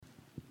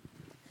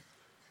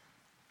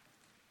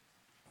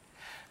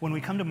When we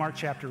come to Mark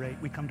chapter 8,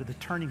 we come to the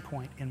turning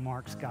point in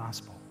Mark's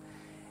gospel.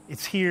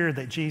 It's here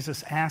that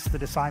Jesus asked the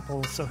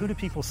disciples, so who do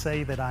people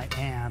say that I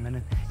am?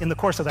 And in the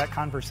course of that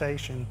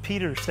conversation,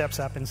 Peter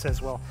steps up and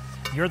says, well,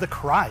 you're the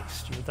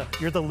Christ,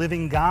 you're the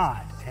living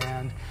God.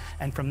 And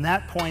from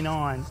that point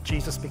on,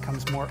 Jesus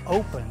becomes more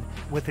open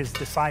with his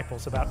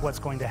disciples about what's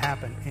going to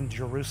happen in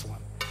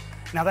Jerusalem.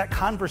 Now that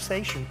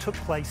conversation took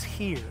place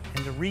here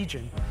in the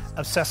region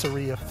of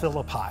Caesarea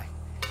Philippi.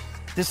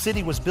 This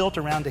city was built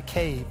around a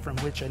cave from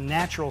which a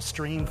natural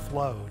stream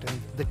flowed,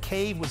 and the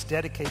cave was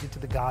dedicated to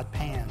the god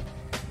Pan.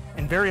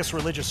 And various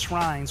religious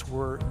shrines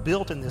were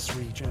built in this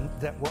region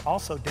that were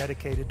also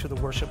dedicated to the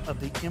worship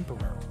of the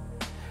emperor.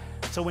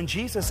 So when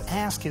Jesus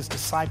asked his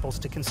disciples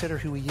to consider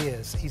who he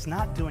is, he's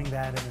not doing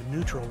that in a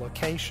neutral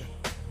location.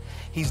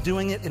 He's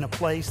doing it in a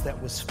place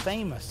that was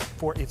famous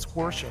for its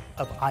worship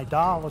of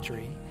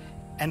idolatry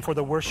and for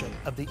the worship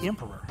of the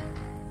emperor.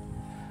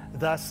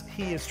 Thus,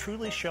 he is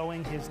truly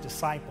showing his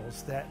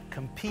disciples that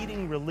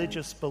competing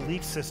religious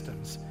belief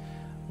systems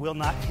will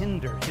not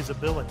hinder his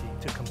ability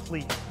to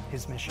complete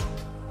his mission.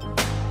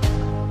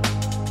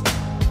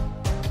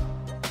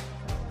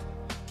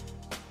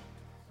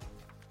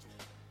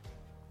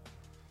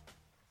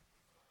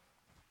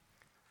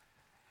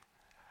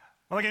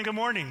 Well, again, good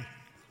morning.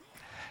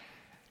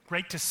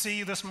 Great to see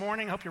you this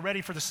morning. I hope you're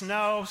ready for the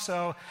snow.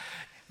 So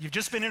you've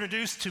just been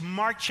introduced to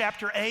Mark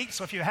chapter 8.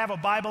 So if you have a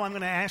Bible, I'm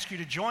going to ask you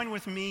to join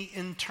with me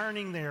in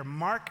turning there.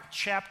 Mark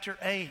chapter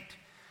 8.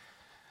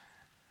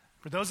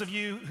 For those of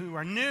you who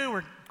are new,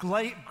 we're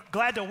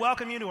glad to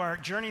welcome you to our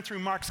journey through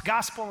Mark's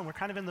gospel. And we're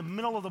kind of in the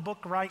middle of the book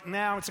right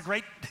now. It's a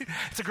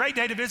great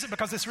day to visit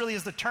because this really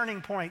is the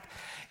turning point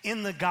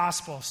in the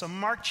gospel. So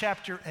Mark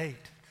chapter 8.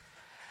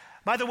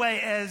 By the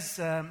way,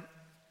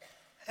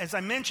 as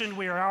I mentioned,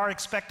 we are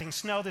expecting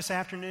snow this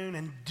afternoon,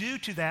 and due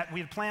to that, we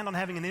had planned on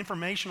having an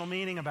informational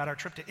meeting about our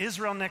trip to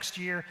Israel next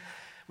year.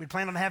 We'd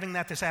planned on having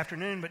that this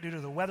afternoon, but due to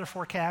the weather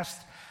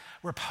forecast,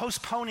 we're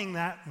postponing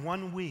that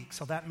 1 week.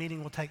 So that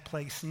meeting will take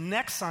place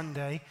next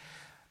Sunday,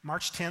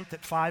 March 10th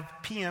at 5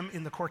 p.m.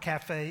 in the Core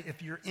Cafe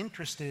if you're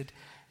interested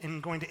in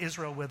going to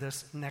Israel with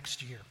us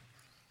next year.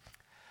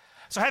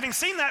 So having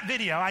seen that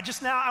video,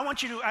 I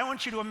want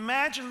you to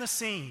imagine the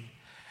scene.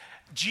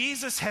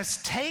 Jesus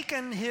has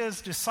taken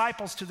his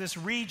disciples to this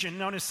region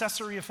known as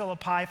Caesarea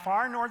Philippi,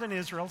 far northern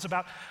Israel. It's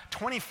about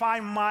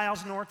 25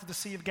 miles north of the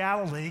Sea of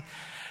Galilee.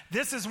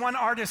 This is one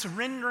artist's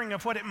rendering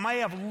of what it may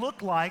have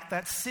looked like,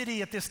 that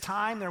city at this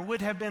time. There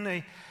would have been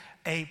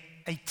a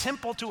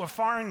temple to a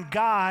foreign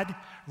god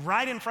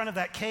right in front of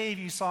that cave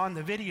you saw in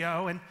the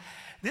video. And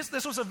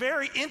this was a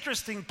very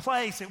interesting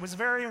place. It was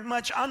very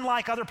much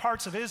unlike other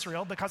parts of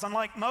Israel because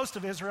unlike most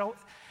of Israel,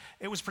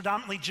 it was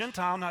predominantly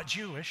Gentile, not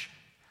Jewish.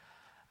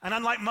 And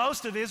unlike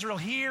most of Israel,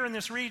 here in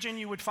this region,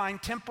 you would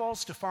find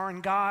temples to foreign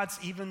gods,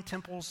 even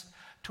temples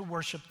to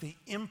worship the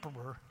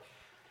emperor.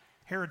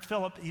 Herod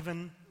Philip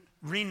even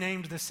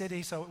renamed the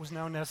city, so it was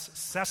known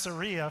as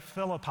Caesarea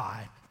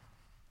Philippi.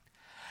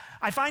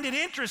 I find it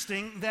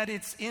interesting that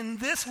it's in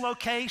this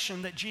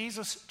location that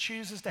Jesus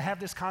chooses to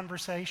have this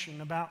conversation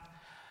about,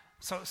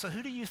 so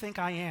who do you think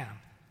I am?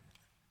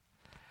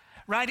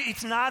 Right?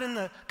 It's not in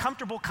the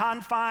comfortable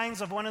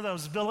confines of one of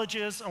those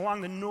villages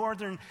along the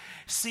northern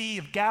Sea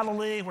of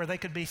Galilee where they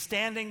could be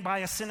standing by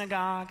a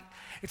synagogue.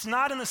 It's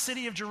not in the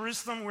city of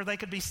Jerusalem where they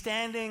could be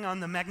standing on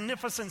the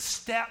magnificent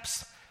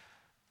steps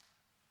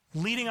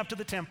leading up to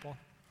the temple.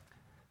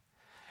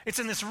 It's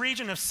in this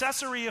region of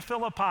Caesarea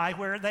Philippi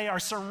where they are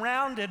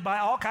surrounded by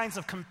all kinds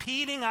of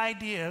competing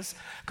ideas,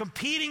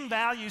 competing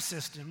value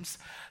systems,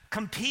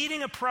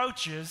 competing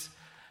approaches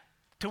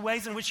to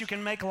ways in which you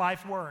can make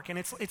life work. And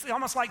it's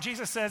almost like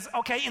Jesus says,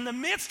 okay, in the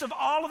midst of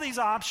all of these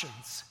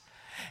options,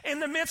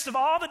 in the midst of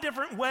all the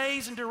different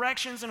ways and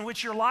directions in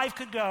which your life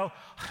could go,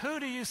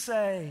 who do you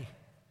say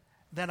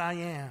that I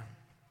am?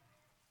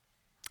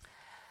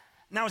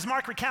 Now, as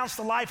Mark recounts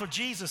the life of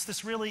Jesus,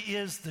 this really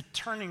is the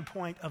turning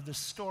point of the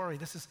story.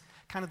 This is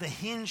kind of the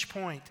hinge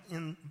point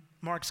in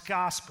Mark's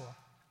gospel.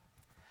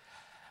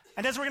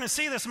 And as we're going to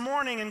see this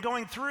morning and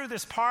going through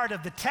this part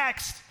of the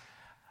text,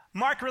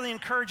 Mark really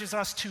encourages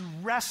us to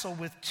wrestle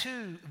with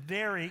two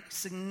very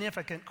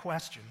significant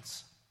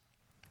questions.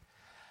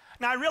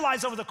 Now, I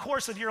realize over the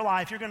course of your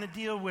life, you're going to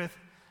deal with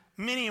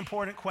many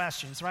important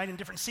questions, right? In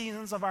different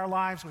seasons of our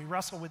lives, we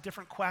wrestle with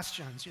different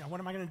questions. What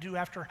am I going to do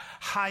after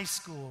high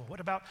school? What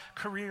about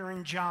career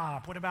and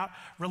job? What about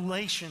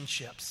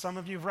relationships? Some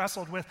of you have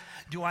wrestled with,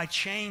 do I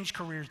change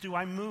careers? Do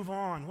I move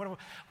on?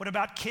 What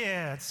about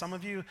kids? Some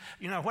of you,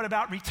 what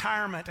about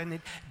retirement? And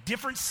in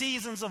different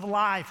seasons of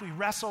life, we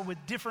wrestle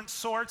with different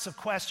sorts of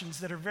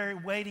questions that are very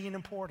weighty and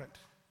important.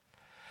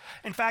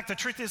 In fact, the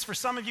truth is, for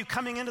some of you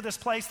coming into this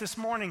place this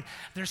morning,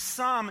 there's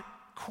some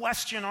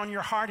question on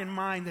your heart and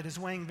mind that is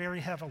weighing very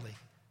heavily.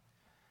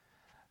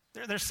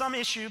 There's some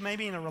issue,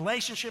 maybe in a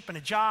relationship, in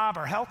a job,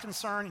 or health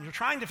concern, and you're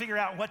trying to figure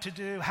out what to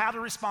do, how to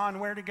respond,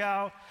 where to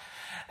go.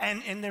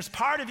 And there's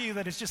part of you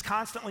that is just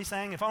constantly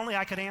saying, if only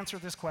I could answer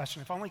this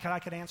question, if only I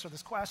could answer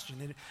this question.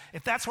 And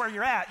if that's where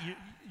you're at,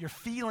 you're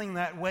feeling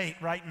that weight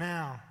right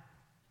now.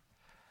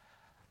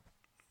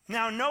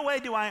 Now, in no way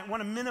do I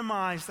want to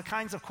minimize the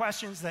kinds of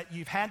questions that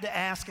you've had to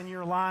ask in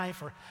your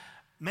life, or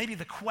maybe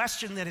the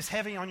question that is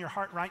heavy on your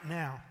heart right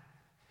now.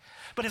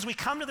 But as we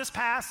come to this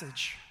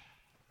passage,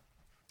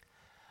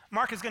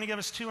 Mark is going to give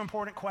us two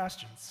important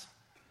questions.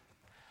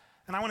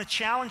 And I want to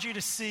challenge you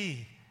to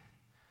see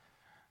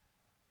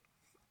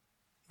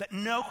that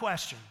no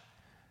question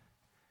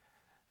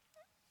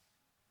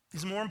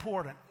is more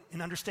important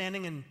in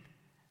understanding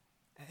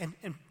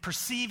and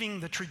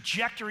perceiving the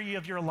trajectory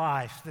of your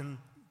life than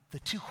the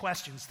two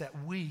questions that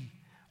we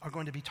are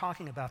going to be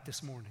talking about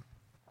this morning.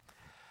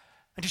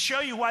 And to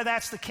show you why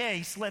that's the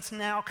case, let's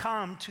now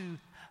come to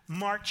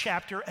Mark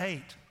chapter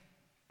 8.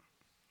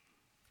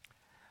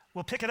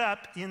 We'll pick it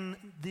up in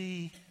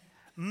the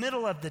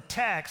middle of the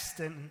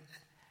text, and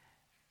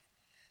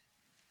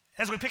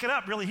as we pick it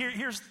up, really,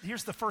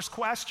 here's the first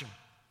question.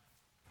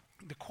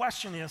 The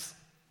question is,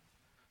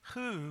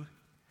 who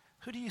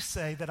do you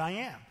say that I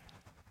am?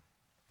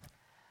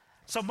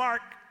 So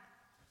Mark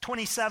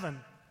 27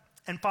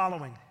 and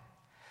following.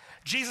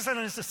 Jesus and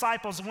his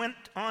disciples went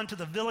on to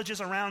the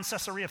villages around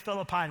Caesarea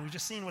Philippi, and we've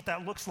just seen what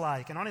that looks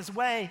like. And on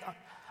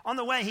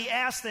the way, he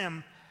asked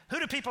them, "Who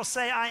do people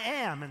say I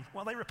am?" And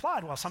well, they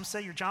replied, "Well, some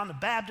say you're John the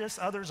Baptist,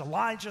 others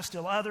Elijah,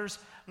 still others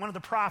one of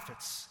the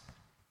prophets."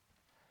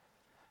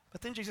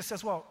 But then Jesus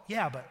says, "Well,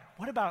 yeah, but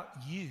what about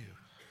you?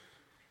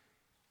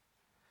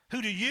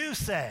 Who do you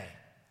say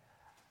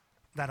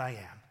that I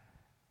am?"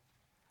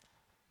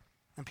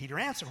 And Peter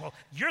answered, "Well,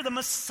 you're the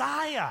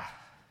Messiah."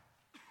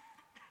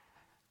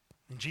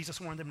 And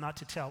Jesus warned them not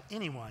to tell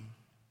anyone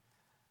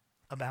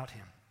about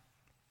him.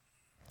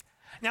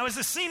 Now, as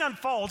the scene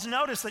unfolds,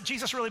 notice that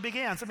Jesus really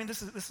begins. I mean,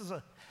 this is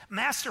a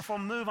masterful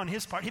move on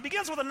his part. He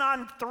begins with a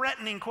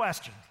non-threatening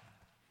question.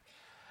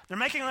 They're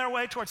making their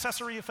way towards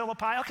Caesarea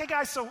Philippi. Okay,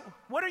 guys, so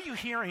what are you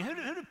hearing? Who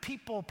do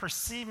people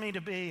perceive me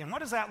to be? And what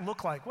does that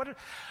look like? What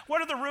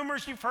are the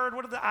rumors you've heard?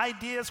 What are the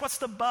ideas? What's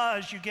the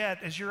buzz you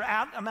get as you're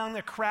out among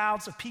the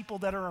crowds of people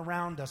that are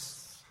around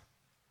us?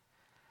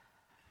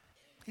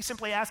 He's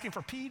simply asking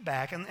for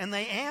feedback, and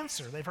they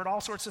answer. They've heard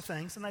all sorts of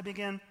things, and they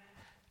begin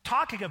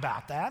talking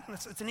about that. And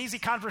it's an easy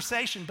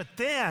conversation, but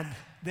then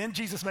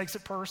Jesus makes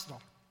it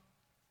personal.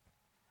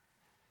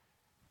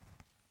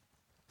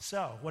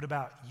 So, what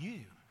about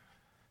you?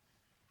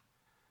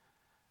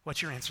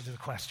 What's your answer to the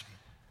question?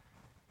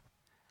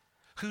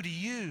 Who do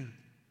you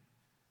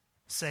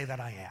say that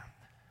I am?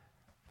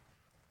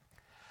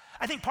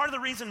 I think part of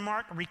the reason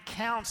Mark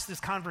recounts this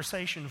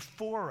conversation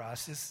for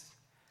us is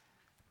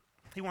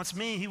he wants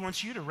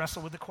you to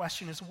wrestle with the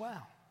question as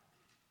well.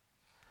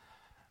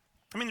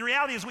 I mean, the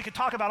reality is we could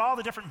talk about all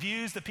the different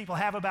views that people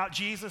have about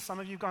Jesus. Some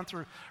of you have gone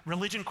through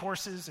religion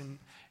courses and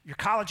your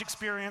college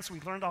experience.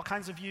 We've learned all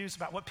kinds of views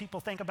about what people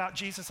think about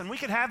Jesus, and we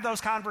could have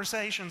those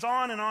conversations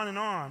on and on and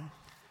on.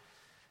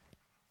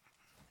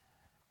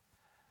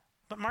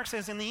 But Mark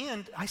says, in the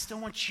end, I still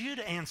want you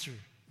to answer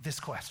this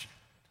question,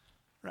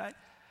 right?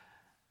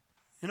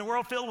 In a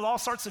world filled with all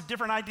sorts of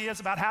different ideas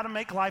about how to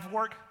make life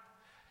work,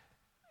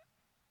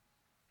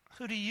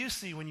 who do you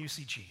see when you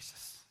see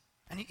Jesus?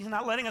 And he's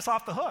not letting us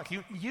off the hook.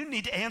 You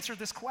need to answer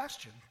this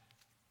question.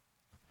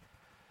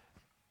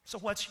 So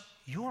what's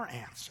your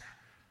answer?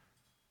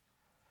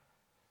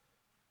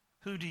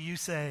 Who do you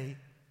say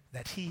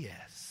that he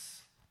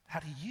is? How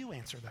do you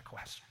answer that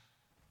question?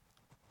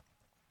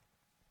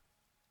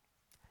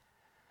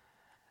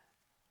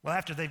 Well,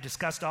 after they've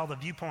discussed all the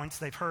viewpoints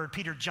they've heard,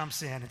 Peter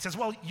jumps in and says,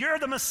 "Well, you're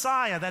the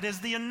Messiah, that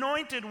is the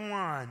anointed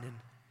one."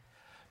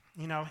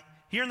 And,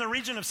 here in the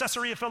region of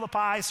Caesarea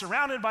Philippi,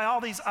 surrounded by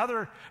all these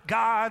other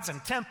gods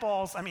and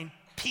temples, I mean,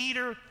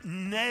 Peter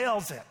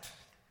nails it.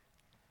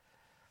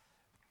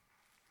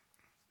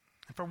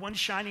 And for one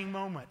shining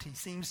moment, he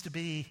seems to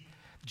be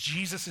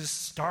Jesus'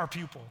 star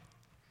pupil.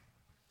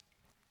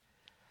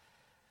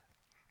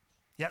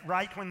 Yet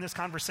right when this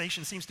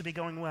conversation seems to be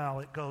going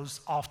well, it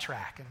goes off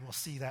track, and we'll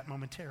see that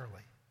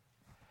momentarily.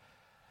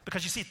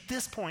 Because you see, at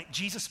this point,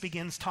 Jesus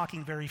begins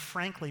talking very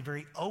frankly,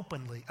 very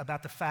openly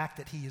about the fact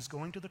that he is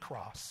going to the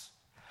cross,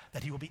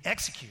 that he will be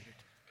executed.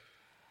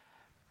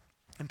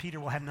 And Peter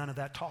will have none of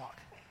that talk.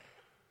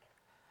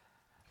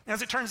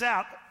 As it turns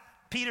out,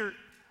 Peter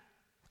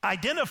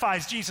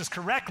identifies Jesus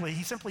correctly.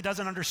 He simply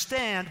doesn't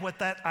understand what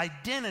that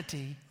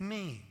identity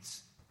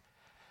means.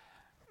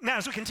 Now,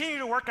 as we continue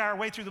to work our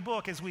way through the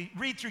book, as we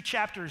read through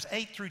chapters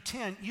 8 through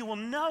 10, you will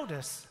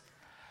notice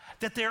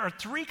that there are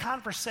three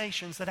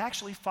conversations that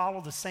actually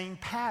follow the same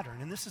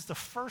pattern, and this is the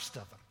first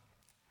of them.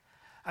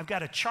 I've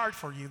got a chart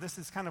for you. This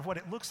is kind of what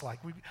it looks like.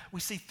 We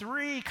see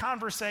three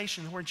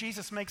conversations where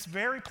Jesus makes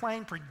very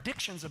plain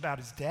predictions about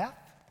his death,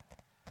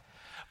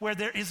 where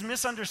there is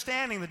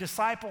misunderstanding, the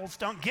disciples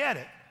don't get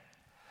it.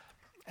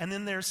 And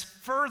then there's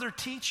further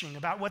teaching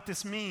about what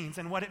this means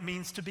and what it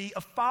means to be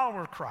a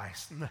follower of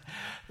Christ. And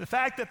the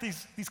fact that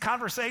these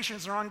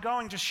conversations are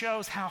ongoing just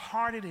shows how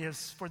hard it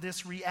is for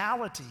this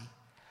reality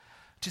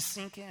to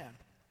sink in.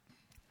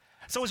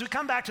 So as we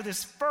come back to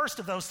this first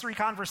of those three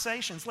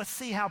conversations, let's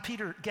see how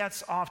Peter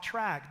gets off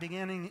track,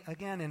 beginning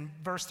again in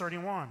verse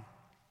 31.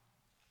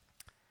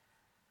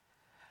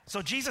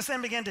 So Jesus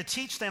then began to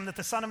teach them that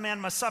the Son of Man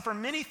must suffer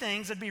many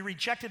things and be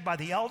rejected by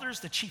the elders,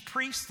 the chief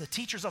priests, the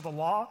teachers of the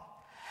law,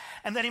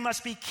 and that he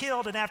must be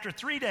killed and after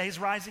 3 days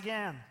rise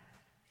again.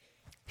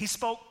 He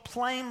spoke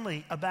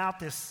plainly about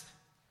this,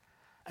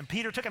 and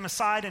Peter took him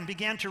aside and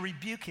began to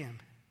rebuke him.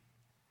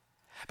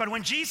 But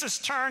when Jesus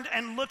turned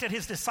and looked at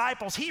his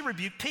disciples, he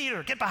rebuked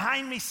Peter. "Get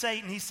behind me,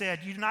 Satan," he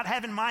said. "You do not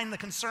have in mind the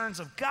concerns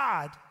of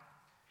God,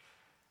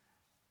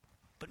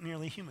 but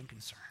merely human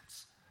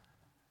concerns."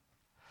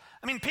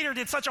 I mean, Peter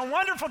did such a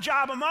wonderful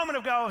job a moment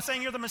ago of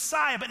saying you're the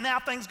Messiah, but now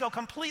things go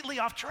completely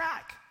off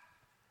track.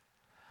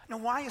 Now,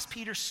 why is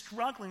Peter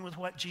struggling with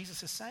what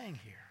Jesus is saying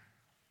here?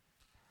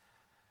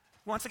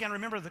 Once again,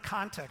 remember the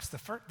context.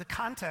 The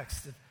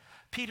context of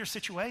Peter's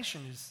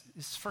situation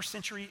is first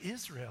century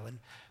Israel, and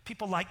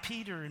people like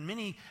Peter and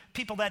many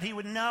people that he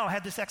would know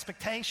had this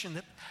expectation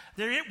that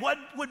there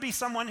would be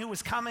someone who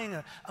was coming,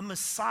 a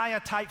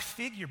Messiah-type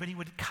figure, but he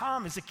would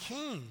come as a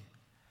king.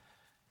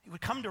 He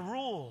would come to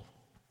rule.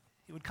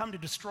 He would come to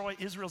destroy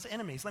Israel's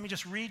enemies. Let me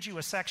just read you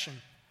a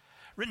section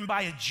written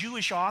by a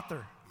Jewish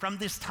author from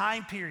this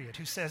time period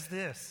who says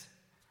this: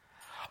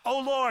 "O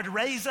Lord,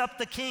 raise up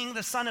the king,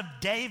 the son of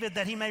David,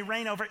 that he may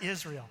reign over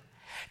Israel.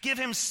 Give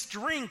him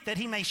strength that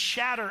he may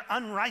shatter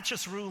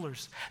unrighteous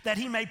rulers, that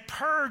he may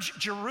purge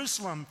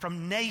Jerusalem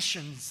from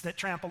nations that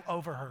trample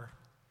over her."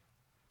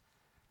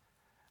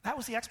 That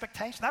was the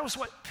expectation. That was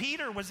what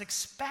Peter was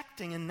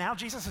expecting, and now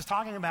Jesus is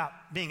talking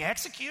about being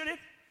executed.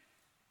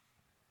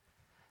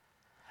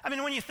 I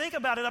mean, when you think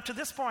about it, up to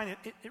this point,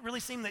 it really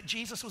seemed that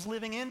Jesus was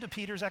living into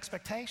Peter's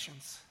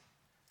expectations.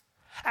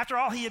 After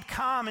all, he had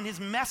come, and his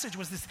message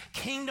was this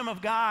kingdom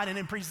of God, and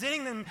in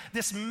presenting them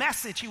this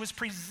message, he was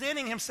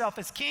presenting himself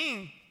as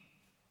king.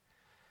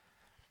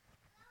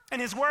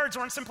 And his words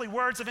weren't simply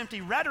words of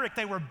empty rhetoric.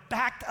 They were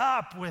backed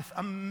up with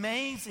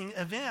amazing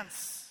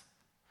events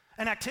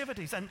and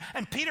activities. And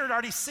Peter had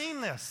already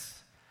seen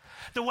this.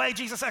 The way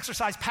Jesus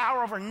exercised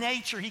power over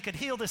nature, he could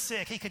heal the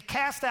sick, he could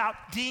cast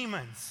out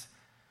demons.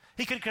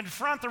 He could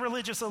confront the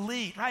religious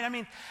elite, right? I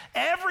mean,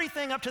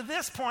 everything up to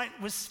this point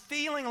was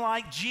feeling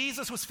like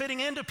Jesus was fitting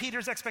into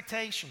Peter's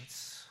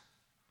expectations.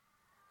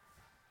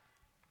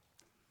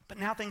 But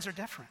now things are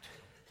different.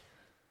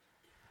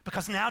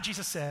 Because now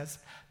Jesus says,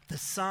 the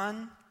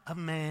Son of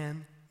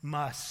Man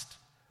must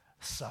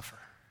suffer.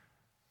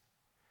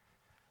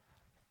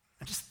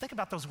 And just think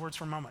about those words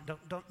for a moment.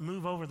 Don't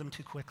move over them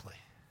too quickly.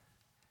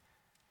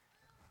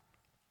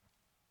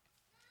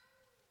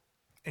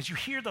 As you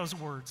hear those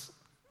words,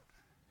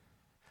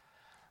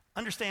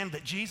 understand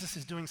that Jesus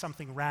is doing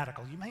something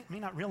radical. You may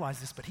not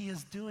realize this, but he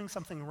is doing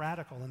something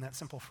radical in that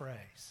simple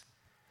phrase.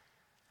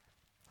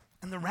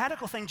 And the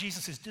radical thing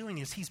Jesus is doing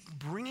is he's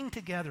bringing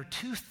together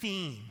two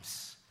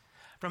themes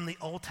from the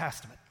Old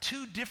Testament,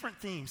 two different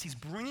themes. He's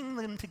bringing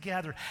them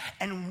together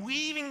and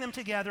weaving them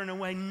together in a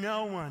way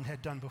no one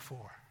had done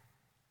before.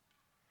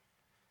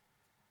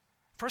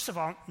 First of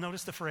all,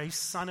 notice the phrase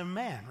Son of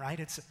Man, right?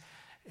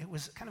 It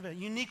was kind of a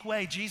unique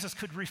way Jesus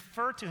could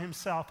refer to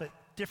himself at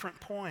different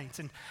points.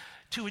 And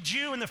to a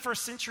Jew in the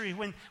first century,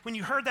 when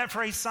you heard that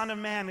phrase, Son of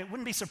Man, it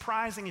wouldn't be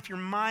surprising if your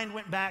mind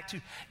went back to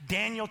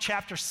Daniel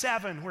chapter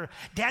 7, where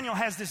Daniel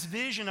has this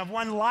vision of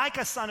one like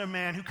a Son of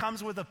Man who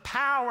comes with a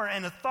power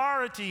and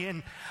authority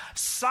and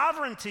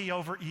sovereignty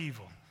over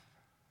evil.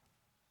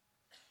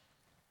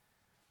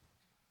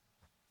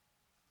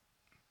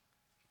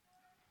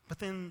 But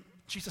then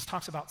Jesus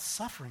talks about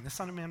suffering. The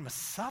Son of Man must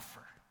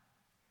suffer.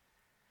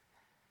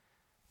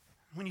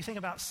 When you think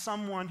about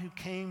someone who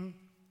came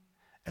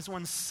as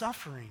one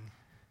suffering,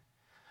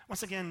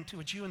 once again, to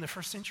a Jew in the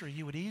first century,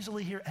 you would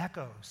easily hear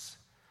echoes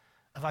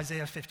of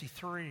Isaiah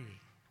 53,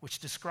 which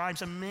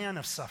describes a man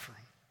of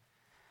suffering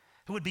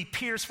who would be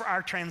pierced for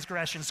our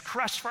transgressions,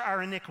 crushed for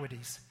our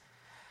iniquities.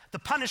 The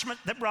punishment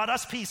that brought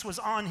us peace was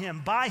on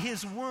him. By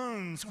his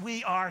wounds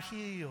we are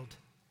healed.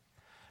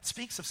 It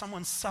speaks of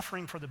someone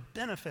suffering for the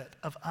benefit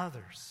of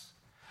others.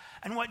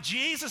 And what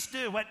Jesus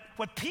did, what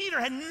Peter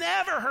had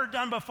never heard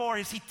done before,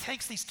 is he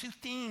takes these two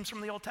themes from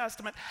the Old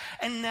Testament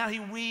and now he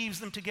weaves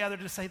them together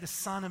to say the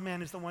Son of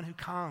Man is the one who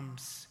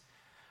comes,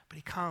 but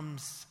he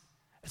comes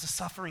as a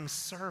suffering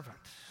servant.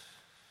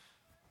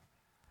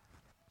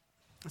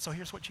 And so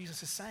here's what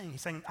Jesus is saying.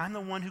 He's saying, I'm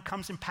the one who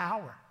comes in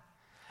power.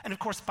 And of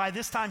course, by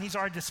this time, he's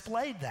already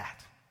displayed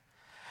that.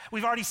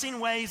 We've already seen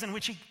ways in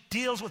which he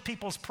deals with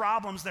people's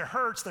problems, their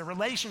hurts, their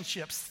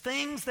relationships,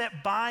 things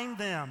that bind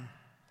them.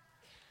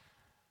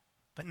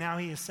 But now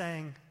he is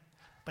saying,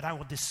 but I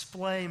will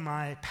display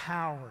my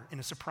power in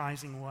a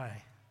surprising way.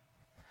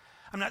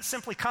 I'm not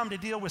simply come to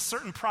deal with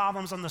certain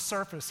problems on the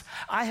surface.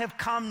 I have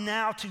come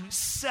now to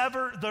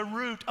sever the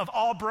root of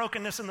all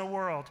brokenness in the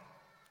world.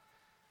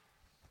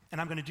 And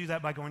I'm going to do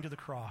that by going to the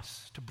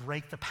cross, to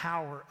break the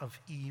power of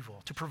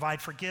evil, to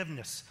provide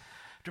forgiveness,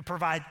 to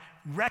provide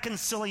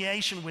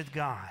reconciliation with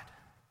God.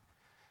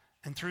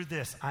 And through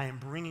this, I am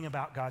bringing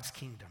about God's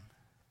kingdom.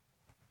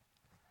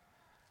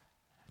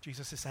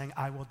 Jesus is saying,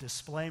 I will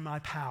display my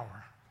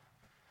power,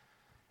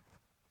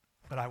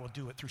 but I will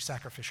do it through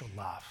sacrificial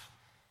love.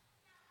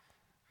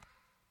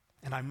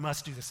 And I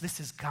must do this. This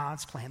is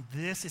God's plan.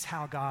 This is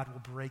how God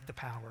will break the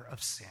power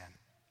of sin.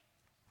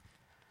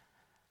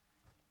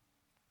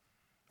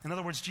 In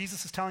other words,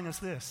 Jesus is telling us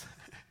this.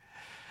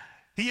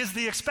 He is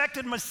the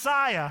expected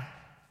Messiah,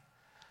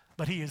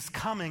 but he is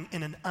coming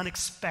in an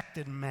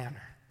unexpected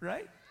manner,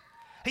 right?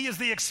 He is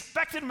the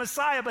expected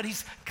Messiah, but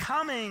he's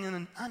coming in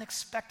an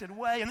unexpected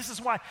way. And this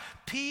is why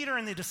Peter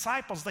and the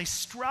disciples, they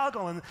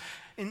struggle. And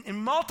in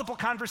multiple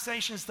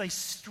conversations, they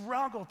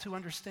struggle to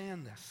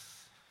understand this.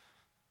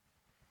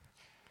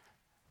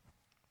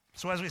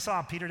 So as we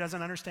saw, Peter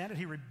doesn't understand it.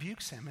 He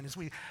rebukes him. And as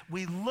we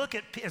look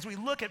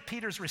at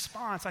Peter's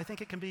response, I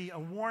think it can be a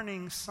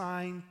warning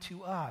sign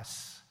to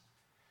us.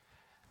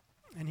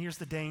 And here's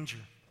the danger.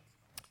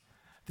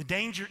 The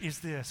danger is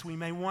this. We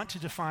may want to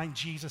define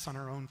Jesus on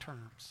our own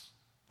terms.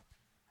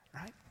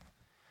 Right?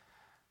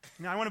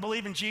 You know, I want to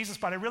believe in Jesus,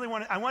 but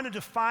I want to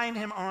define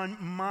him on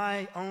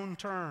my own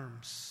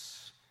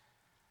terms.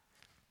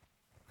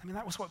 I mean,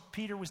 that was what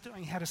Peter was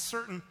doing. He had a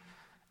certain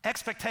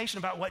expectation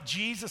about what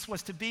Jesus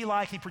was to be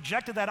like. He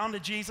projected that onto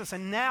Jesus,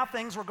 and now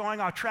things were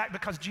going off track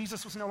because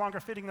Jesus was no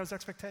longer fitting those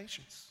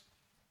expectations.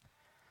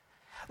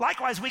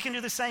 Likewise, we can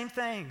do the same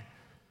thing.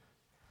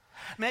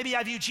 Maybe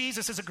I view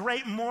Jesus as a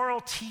great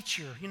moral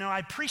teacher. You know, I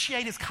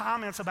appreciate his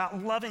comments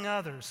about loving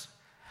others.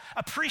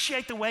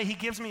 Appreciate the way he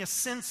gives me a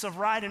sense of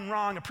right and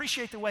wrong.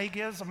 Appreciate the way he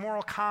gives a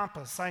moral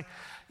compass.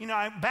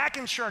 Back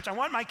in church, I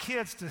want my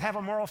kids to have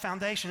a moral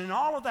foundation, and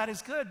all of that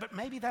is good, but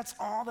maybe that's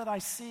all that I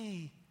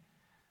see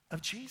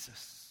of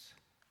Jesus.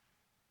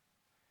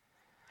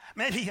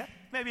 Maybe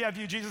I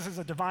view Jesus as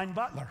a divine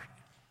butler,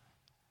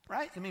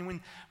 right? I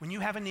mean, when you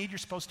have a need, you're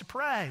supposed to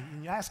pray,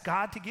 and you ask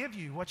God to give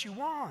you what you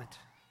want.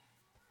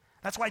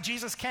 That's why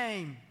Jesus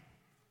came.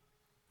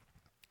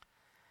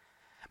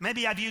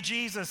 Maybe I view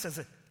Jesus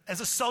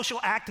as a social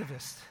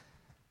activist.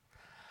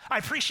 I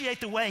appreciate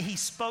the way he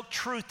spoke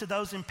truth to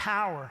those in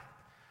power.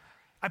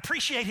 I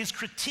appreciate his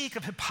critique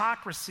of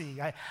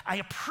hypocrisy. I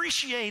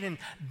appreciate and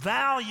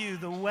value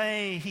the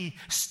way he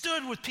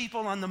stood with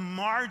people on the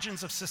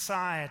margins of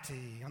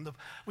society,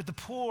 with the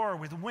poor,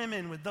 with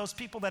women, with those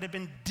people that have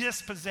been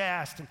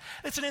dispossessed. And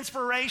it's an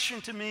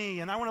inspiration to me,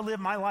 and I want to live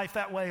my life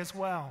that way as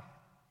well.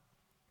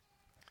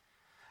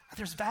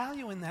 There's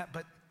value in that,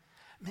 but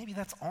maybe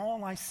that's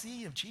all I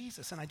see of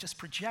Jesus, and I just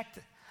project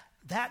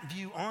that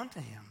view onto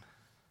him.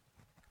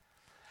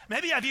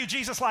 Maybe I view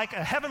Jesus like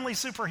a heavenly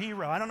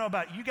superhero. I don't know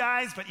about you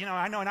guys, but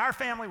I know in our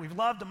family we've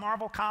loved the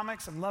Marvel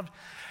comics and loved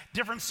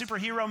different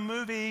superhero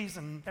movies,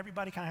 and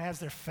everybody kind of has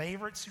their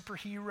favorite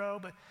superhero,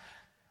 but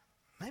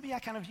maybe I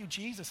kind of view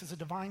Jesus as a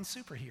divine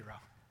superhero.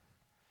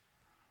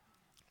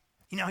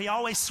 He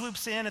always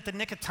swoops in at the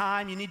nick of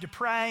time. You need to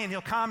pray, and he'll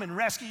come and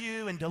rescue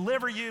you and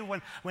deliver you.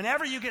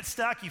 Whenever you get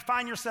stuck, you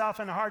find yourself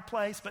in a hard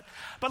place. But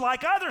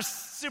like other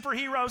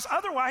superheroes,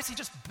 otherwise, he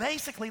just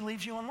basically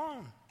leaves you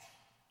alone.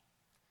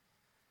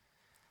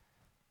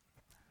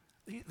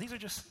 These are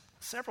just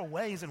several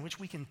ways in which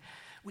we can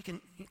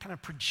kind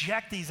of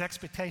project these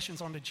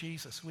expectations onto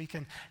Jesus. We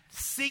can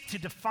seek to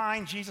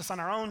define Jesus on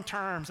our own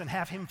terms and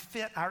have him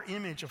fit our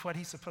image of what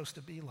he's supposed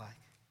to be like.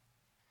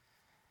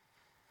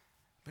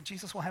 But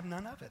Jesus will have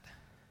none of it.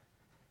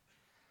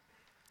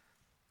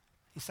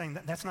 He's saying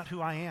that's not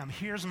who I am.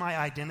 Here's my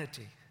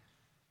identity.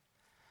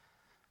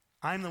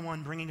 I'm the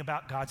one bringing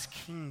about God's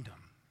kingdom.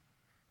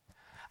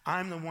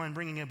 I'm the one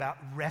bringing about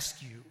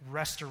rescue,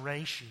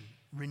 restoration,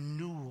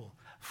 renewal,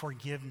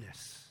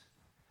 forgiveness.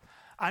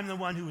 I'm the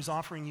one who is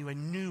offering you a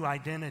new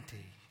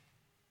identity.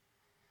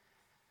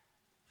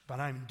 But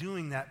I'm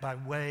doing that by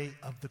way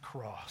of the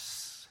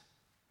cross.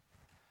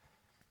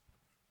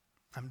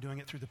 I'm doing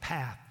it through the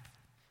path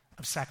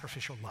of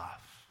sacrificial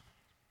love.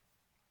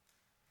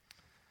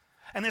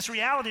 And this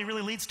reality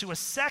really leads to a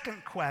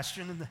second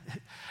question.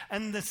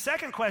 And the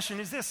second question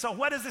is this: so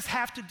what does this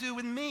have to do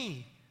with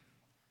me?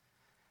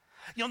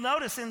 You'll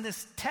notice in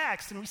this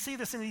text, and we see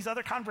this in these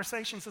other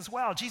conversations as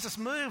well, Jesus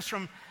moves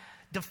from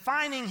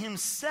defining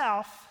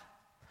himself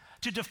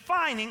to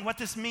defining what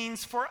this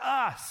means for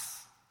us.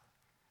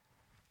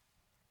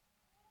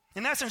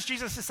 In essence,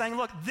 Jesus is saying,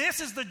 look,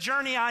 this is the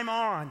journey I'm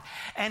on.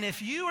 And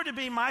if you are to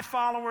be my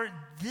follower,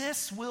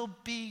 this will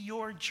be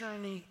your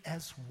journey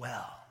as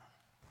well.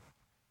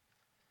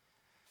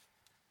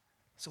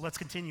 So let's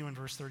continue in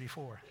verse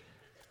 34.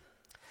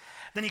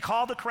 Then he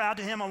called the crowd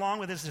to him along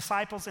with his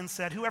disciples and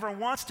said, whoever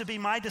wants to be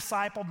my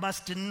disciple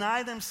must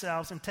deny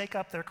themselves and take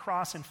up their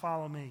cross and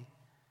follow me.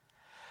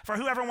 For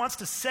whoever wants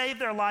to save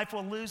their life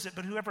will lose it,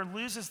 but whoever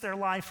loses their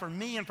life for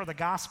me and for the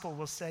gospel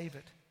will save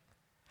it.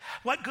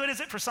 What good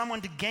is it for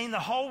someone to gain the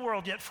whole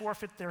world yet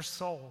forfeit their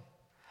soul?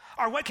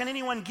 Or what can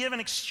anyone give in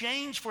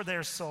exchange for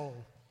their soul?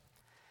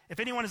 If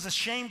anyone is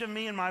ashamed of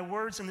me and my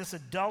words in this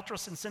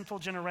adulterous and sinful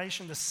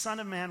generation, the Son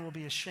of Man will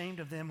be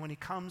ashamed of them when he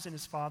comes in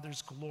his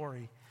Father's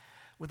glory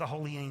with the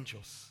holy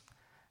angels.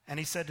 And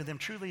he said to them,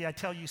 truly I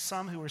tell you,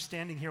 some who are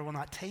standing here will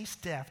not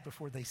taste death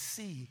before they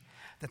see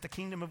that the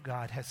kingdom of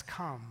God has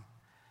come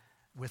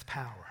with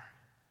power.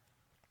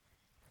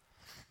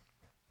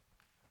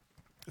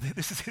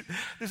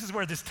 This is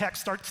where this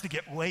text starts to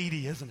get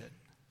weighty, isn't it?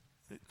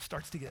 It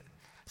starts to get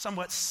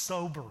somewhat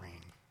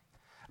sobering.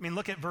 I mean,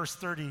 look at verse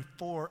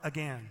 34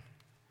 again.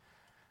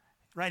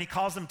 Right? He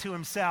calls them to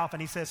himself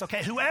and he says,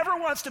 okay, whoever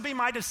wants to be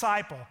my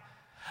disciple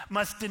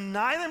must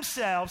deny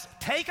themselves,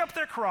 take up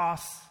their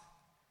cross,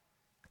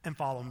 and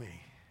follow me.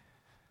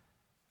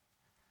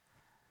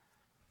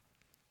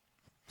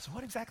 So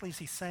what exactly is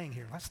he saying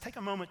here? Let's take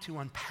a moment to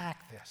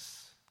unpack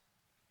this.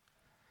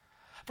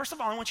 First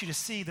of all, I want you to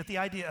see that the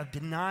idea of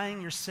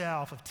denying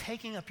yourself, of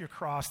taking up your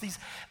cross,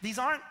 these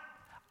aren't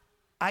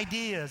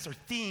ideas or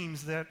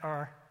themes that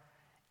are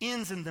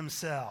ends in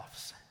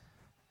themselves,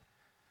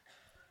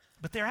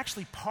 but they're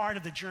actually part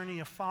of the journey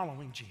of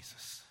following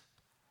Jesus.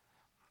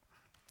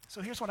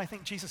 So here's what I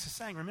think Jesus is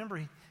saying.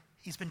 Remember,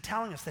 he's been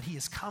telling us that he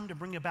has come to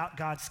bring about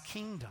God's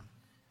kingdom.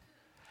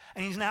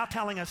 And he's now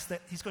telling us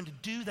that he's going to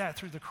do that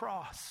through the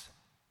cross.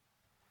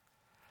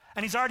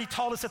 And he's already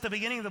told us at the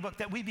beginning of the book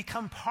that we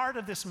become part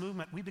of this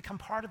movement. We become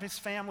part of his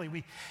family.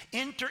 We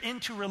enter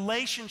into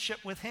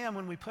relationship with him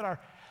when we put our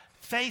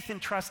faith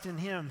and trust in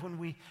him, when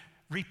we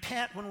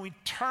repent, when we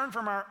turn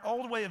from our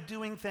old way of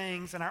doing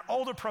things and our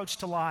old approach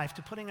to life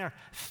to putting our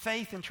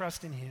faith and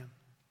trust in him.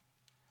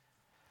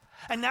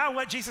 And now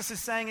what Jesus is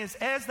saying is,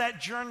 as that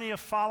journey of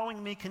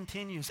following me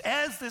continues,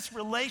 as this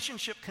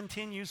relationship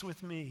continues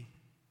with me,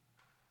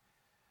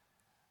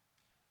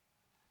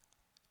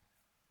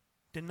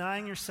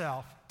 denying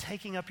yourself,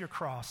 taking up your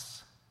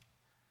cross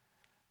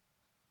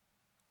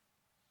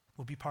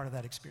will be part of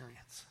that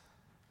experience.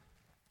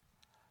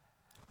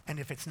 And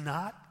if it's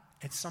not,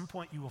 at some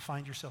point you will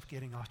find yourself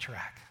getting off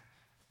track.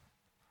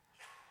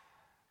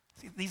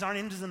 See, these aren't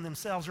ends in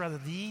themselves, rather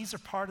these are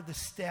part of the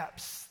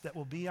steps that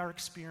will be our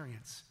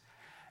experience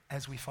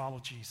as we follow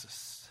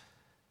Jesus.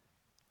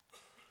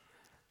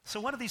 So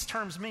what do these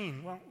terms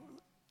mean? Well,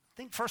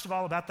 think first of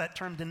all about that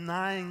term,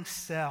 denying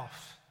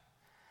self.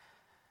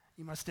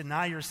 You must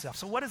deny yourself.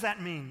 So what does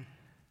that mean?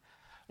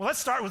 Well, let's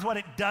start with what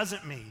it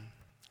doesn't mean.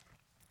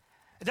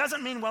 It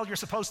doesn't mean, well, you're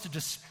supposed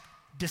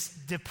to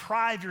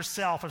deprive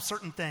yourself of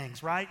certain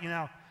things, right? You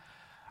know,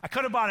 I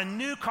could have bought a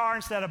new car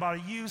instead of bought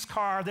a used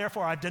car,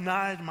 therefore I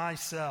denied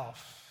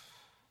myself.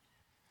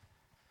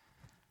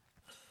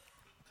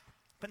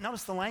 But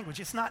notice the language.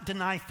 It's not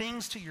deny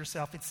things to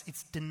yourself,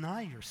 it's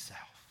deny yourself.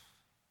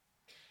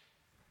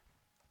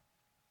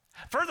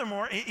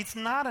 Furthermore, it's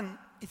not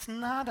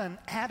an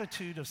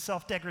attitude of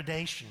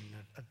self-degradation,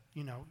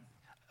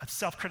 of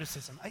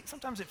self-criticism.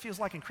 Sometimes it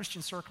feels like in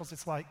Christian circles,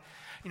 it's like,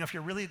 if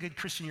you're really a good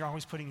Christian, you're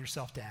always putting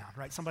yourself down,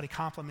 right? Somebody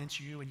compliments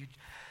you and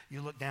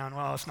you look down,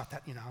 well, it's not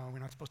that, we're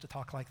not supposed to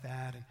talk like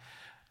that. And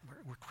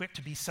we're quick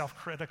to be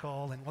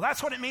self-critical. And, well,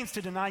 that's what it means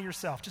to deny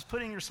yourself, just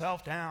putting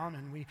yourself down.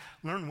 And we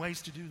learn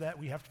ways to do that.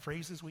 We have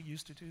phrases we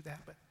use to do that.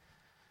 But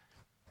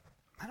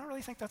I don't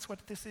really think that's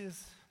what this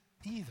is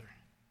either.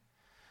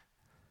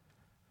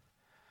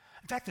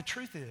 In fact, the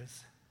truth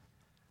is,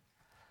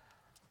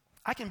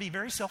 I can be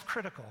very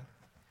self-critical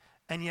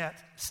and yet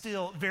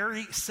still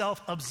very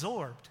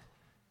self-absorbed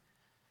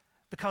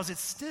because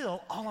it's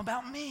still all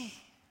about me.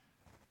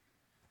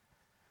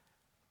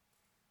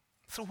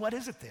 So what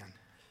is it then?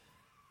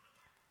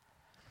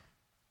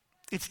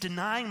 It's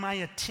denying my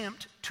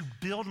attempt to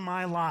build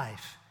my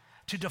life,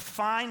 to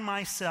define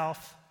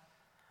myself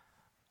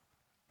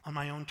on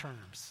my own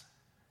terms.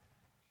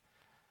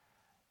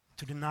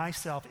 To deny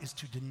self is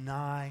to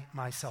deny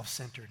my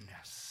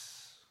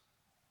self-centeredness.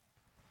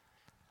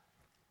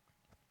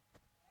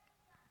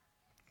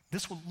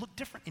 This will look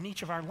different in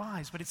each of our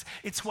lives, but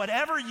it's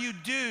whatever you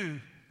do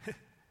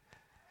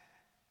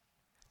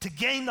to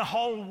gain the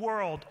whole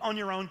world on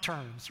your own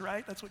terms,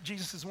 right? That's what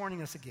Jesus is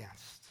warning us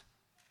against.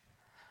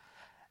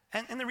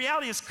 And the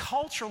reality is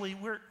culturally,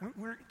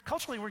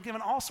 we're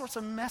given all sorts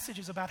of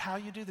messages about how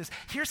you do this.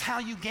 Here's how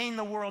you gain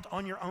the world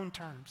on your own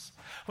terms.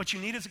 What you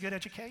need is a good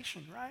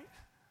education, right?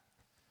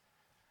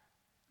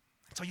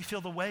 So you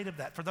feel the weight of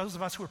that. For those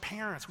of us who are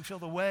parents, we feel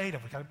the weight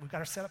of we've got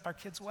to set up our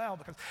kids well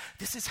because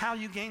this is how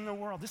you gain the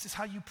world. This is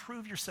how you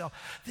prove yourself.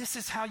 This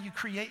is how you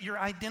create your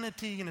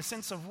identity and a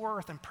sense of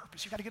worth and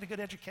purpose. You've got to get a good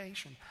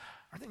education.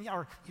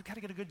 Or you've got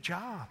to get a good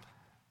job.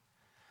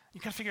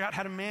 You've got to figure out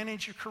how to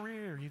manage your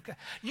career.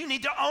 You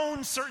need to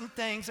own certain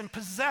things and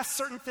possess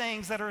certain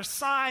things that are a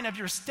sign of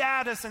your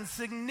status and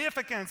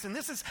significance. And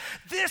this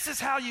is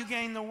how you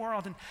gain the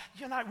world. And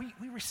you and I,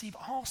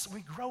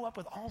 we grow up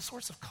with all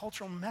sorts of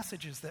cultural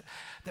messages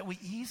that we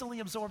easily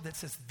absorb that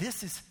says,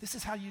 this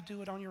is how you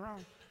do it on your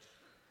own.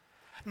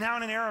 Now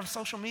in an era of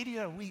social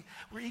media,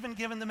 we're even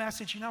given the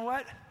message, you know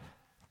what?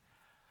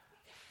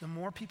 The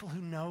more people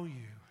who know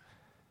you,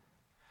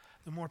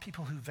 the more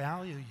people who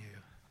value you,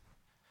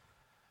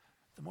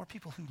 the more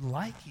people who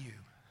like you,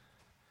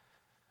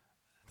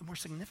 the more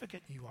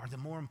significant you are, the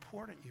more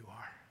important you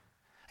are.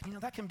 And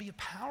that can be a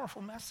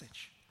powerful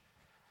message.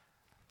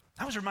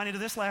 I was reminded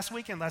of this last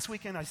weekend. Last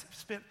weekend I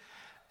spent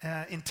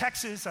in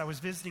Texas. I was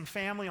visiting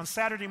family. On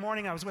Saturday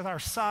morning I was with our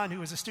son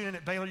who was a student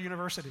at Baylor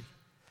University.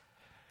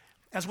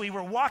 As we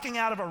were walking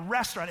out of a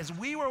restaurant,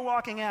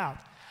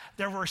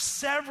 there were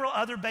several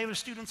other Baylor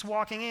students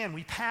walking in.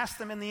 We passed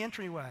them in the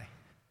entryway.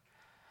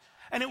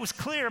 And it was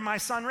clear my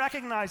son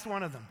recognized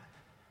one of them.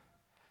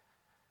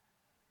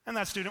 And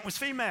that student was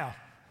female.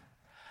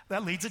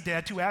 That leads a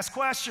dad to ask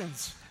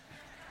questions.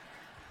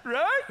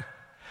 Right?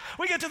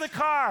 We get to the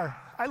car.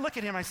 I look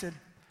at him, I said,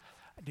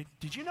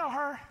 did you know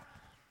her?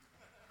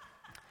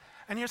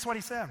 And here's what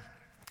he said.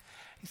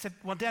 He said,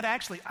 well, Dad,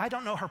 actually, I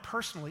don't know her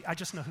personally. I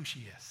just know who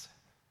she is.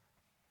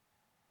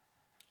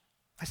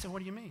 I said, what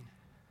do you mean?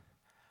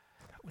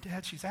 Well,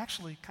 Dad, she's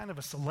actually kind of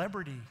a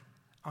celebrity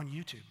on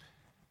YouTube.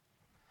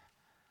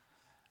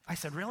 I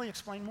said, really?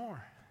 Explain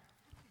more.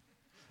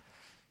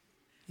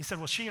 He said,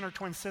 well, she and her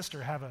twin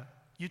sister have a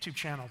YouTube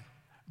channel,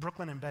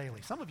 Brooklyn and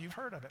Bailey. Some of you have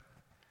heard of it.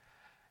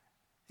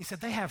 He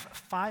said, they have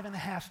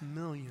 5.5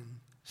 million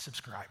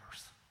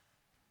subscribers.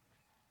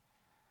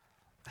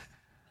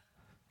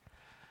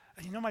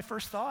 And you know my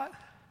first thought?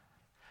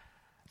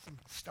 I'm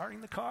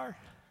starting the car.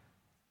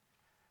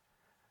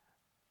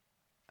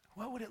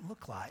 What would it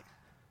look like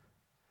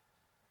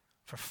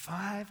for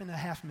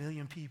 5.5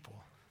 million people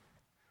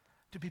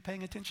to be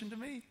paying attention to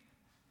me?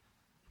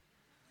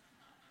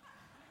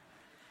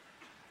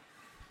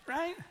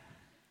 Right?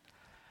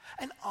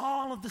 And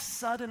all of a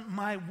sudden,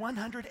 my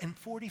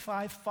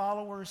 145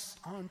 followers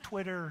on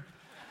Twitter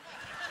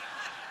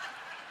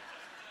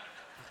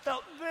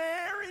felt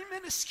very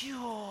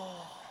minuscule.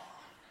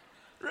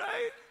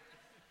 Right?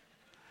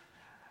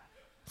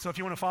 So if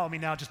you want to follow me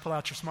now, just pull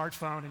out your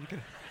smartphone and you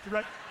can,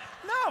 right?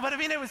 No, but I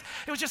mean, it was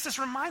just this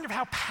reminder of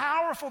how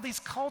powerful these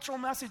cultural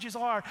messages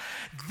are.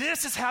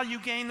 This is how you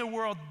gain the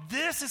world.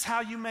 This is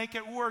how you make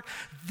it work.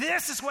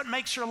 This is what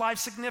makes your life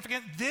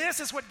significant. This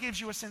is what gives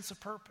you a sense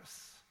of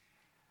purpose.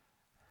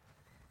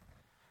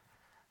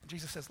 And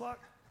Jesus says, look,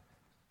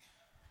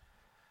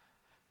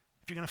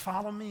 if you're going to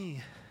follow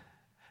me,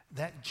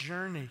 that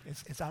journey,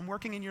 as I'm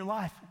working in your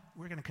life,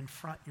 we're going to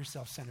confront your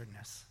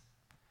self-centeredness.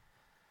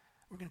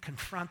 We're going to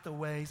confront the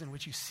ways in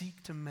which you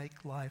seek to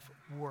make life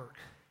work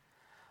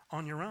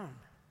on your own.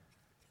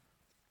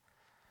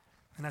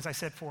 And as I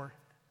said, for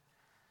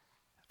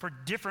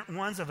different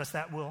ones of us,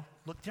 that will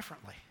look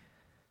differently.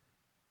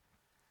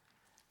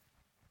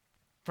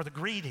 For the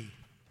greedy,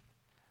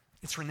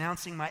 it's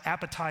renouncing my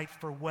appetite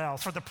for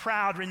wealth. For the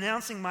proud,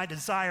 renouncing my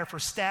desire for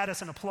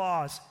status and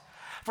applause.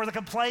 For the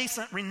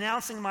complacent,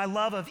 renouncing my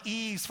love of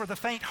ease. For the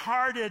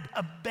faint-hearted,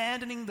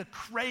 abandoning the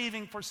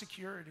craving for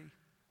security.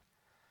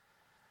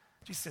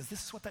 Jesus says,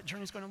 this is what that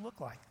journey is going to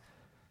look like.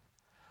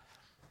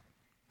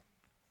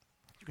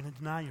 You're going to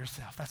deny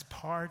yourself. That's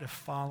part of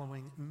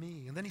following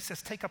me. And then he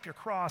says, take up your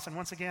cross. And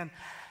once again,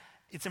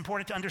 it's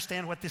important to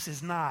understand what this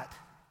is not.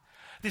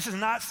 This is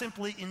not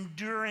simply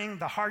enduring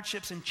the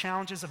hardships and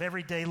challenges of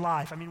everyday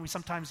life. I mean, we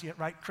sometimes get,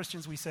 right,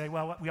 Christians, we say,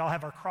 well, we all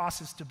have our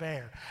crosses to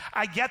bear.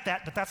 I get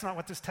that, but that's not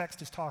what this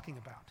text is talking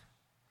about.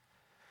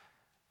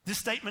 This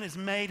statement is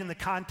made in the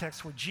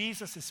context where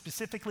Jesus is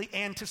specifically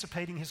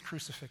anticipating his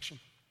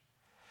crucifixion.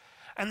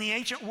 In the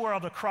ancient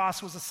world, a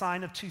cross was a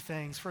sign of two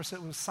things. First,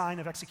 it was a sign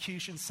of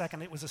execution.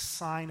 Second, it was a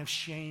sign of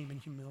shame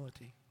and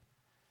humility.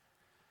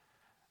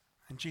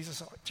 And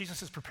Jesus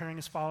is preparing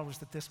his followers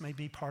that this may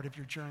be part of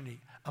your journey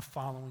of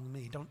following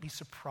me. Don't be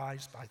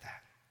surprised by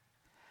that.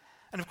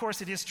 And of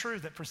course, it is true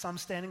that for some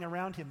standing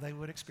around him, they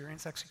would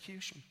experience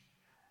execution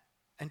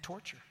and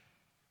torture.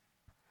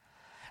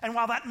 And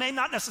while that may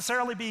not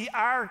necessarily be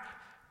our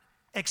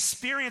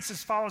experience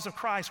as followers of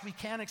Christ, we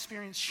can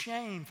experience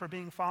shame for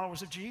being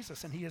followers of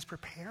Jesus, and he is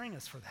preparing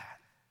us for that.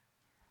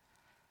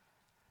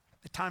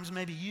 At times,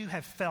 maybe you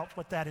have felt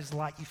what that is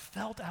like. You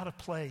felt out of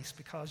place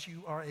because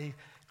you are a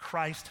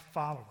Christ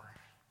follower.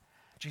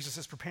 Jesus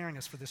is preparing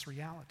us for this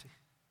reality.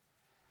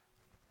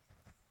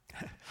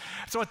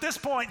 So at this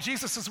point,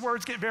 Jesus'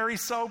 words get very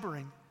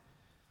sobering.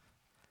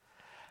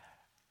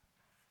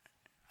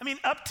 I mean,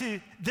 up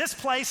to this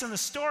place in the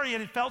story,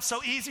 it had felt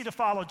so easy to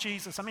follow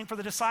Jesus. I mean, for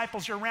the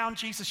disciples, you're around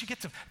Jesus, you get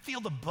to feel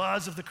the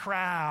buzz of the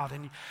crowd,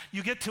 and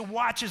you get to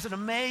watch as an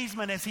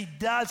amazement as he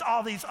does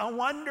all these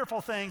wonderful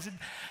things. In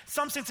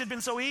some sense, it had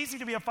been so easy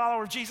to be a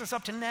follower of Jesus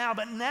up to now,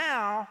 but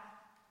now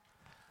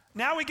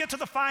we get to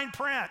the fine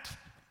print.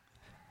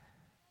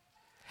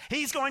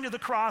 He's going to the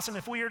cross, and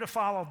if we are to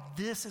follow,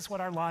 this is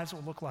what our lives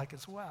will look like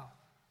as well.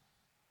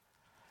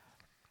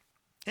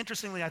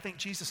 Interestingly, I think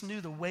Jesus knew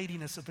the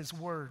weightiness of his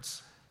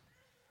words.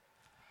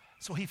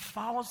 So he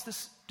follows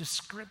this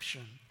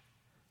description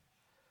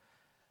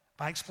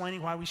by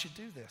explaining why we should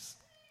do this.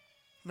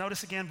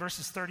 Notice again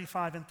verses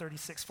 35 and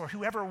 36. For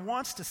whoever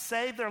wants to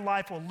save their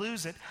life will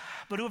lose it,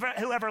 but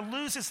whoever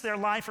loses their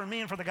life for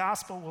me and for the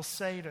gospel will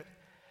save it.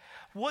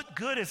 What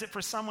good is it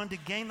for someone to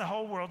gain the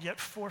whole world yet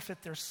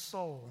forfeit their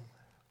soul?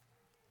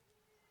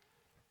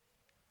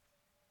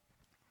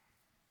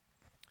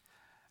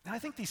 Now, I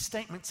think these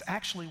statements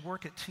actually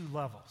work at two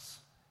levels.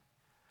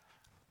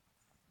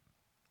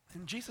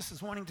 And Jesus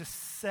is wanting to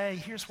say,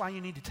 here's why you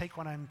need to take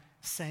what I'm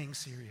saying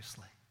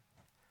seriously.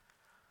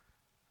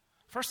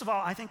 First of all,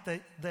 I think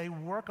they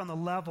work on the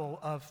level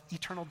of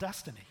eternal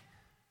destiny.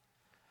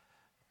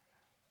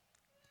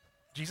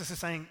 Jesus is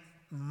saying,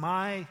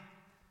 my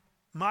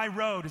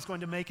road is going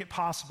to make it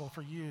possible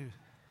for you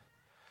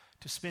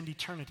to spend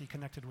eternity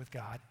connected with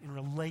God, in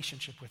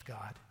relationship with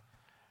God,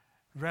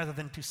 rather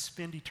than to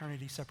spend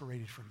eternity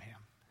separated from him.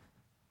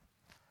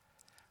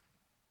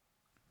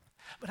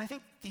 But I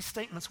think these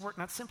statements work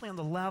not simply on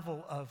the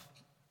level of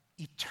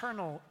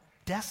eternal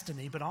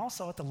destiny, but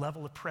also at the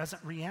level of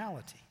present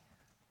reality.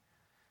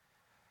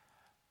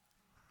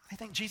 I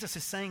think Jesus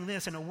is saying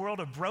this: in a world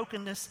of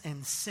brokenness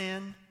and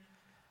sin,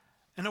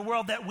 in a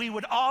world that we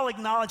would all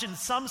acknowledge in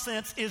some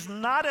sense is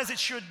not as it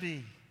should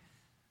be,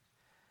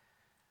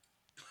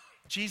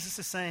 Jesus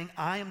is saying,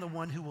 I am the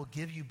one who will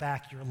give you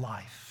back your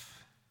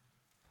life.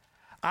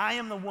 I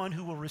am the one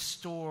who will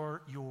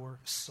restore your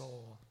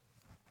soul.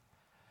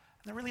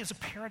 And there really is a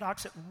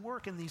paradox at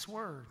work in these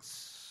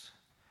words.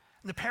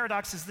 And the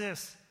paradox is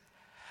this: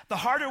 the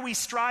harder we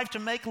strive to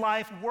make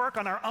life work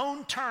on our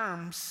own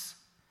terms,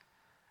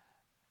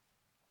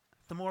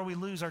 the more we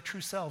lose our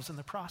true selves in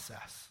the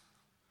process.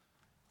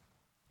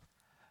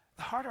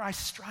 The harder I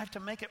strive to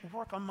make it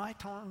work on my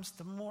terms,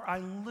 the more I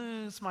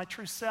lose my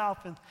true self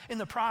in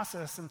the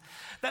process. And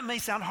that may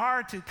sound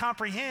hard to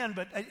comprehend,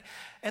 but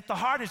at the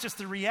heart is just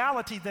the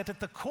reality that at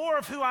the core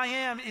of who I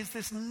am is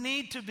this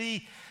need to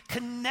be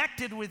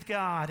connected with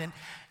God. And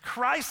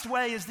Christ's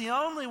way is the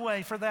only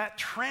way for that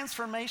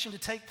transformation to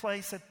take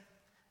place at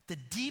the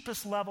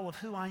deepest level of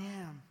who I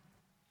am.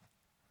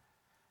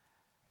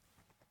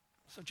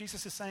 So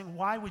Jesus is saying,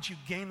 why would you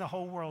gain the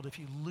whole world if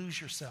you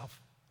lose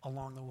yourself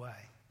along the way?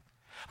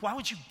 Why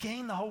would you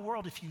gain the whole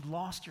world if you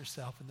lost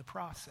yourself in the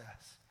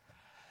process?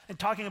 And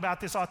talking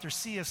about this, author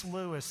C.S.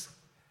 Lewis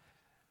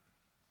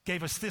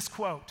gave us this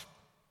quote: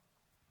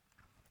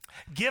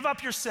 "Give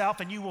up yourself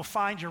and you will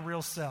find your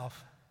real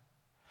self.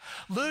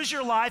 Lose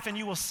your life and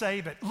you will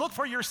save it. Look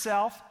for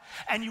yourself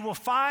and you will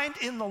find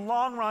in the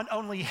long run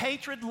only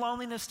hatred,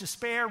 loneliness,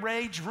 despair,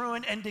 rage,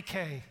 ruin, and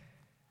decay.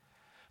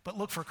 But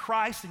look for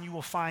Christ and you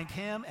will find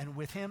him, and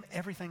with him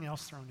everything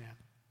else thrown in."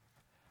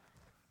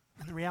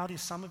 And the reality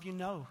is, some of you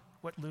know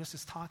what Lewis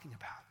is talking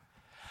about.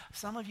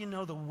 Some of you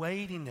know the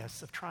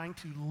weightiness of trying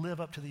to live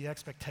up to the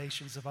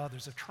expectations of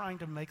others, of trying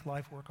to make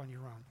life work on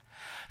your own.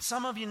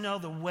 Some of you know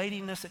the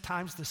weightiness, at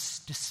times the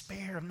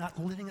despair of not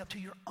living up to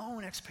your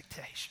own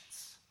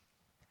expectations.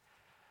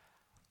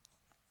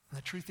 And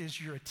the truth is,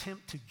 your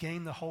attempt to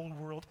gain the whole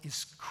world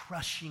is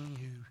crushing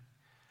you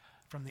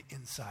from the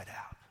inside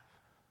out.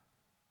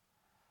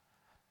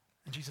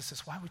 And Jesus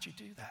says, why would you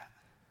do that?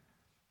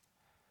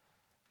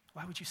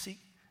 Why would you seek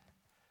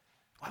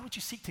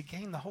to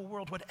gain the whole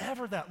world,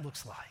 whatever that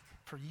looks like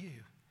for you,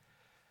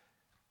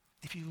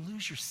 if you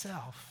lose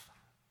yourself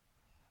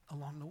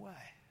along the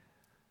way?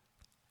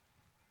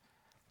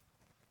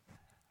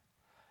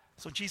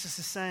 So Jesus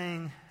is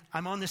saying,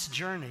 I'm on this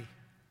journey,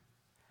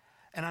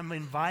 and I'm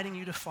inviting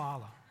you to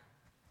follow.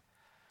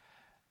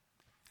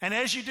 And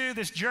as you do,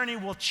 this journey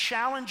will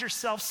challenge your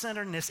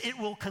self-centeredness. It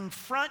will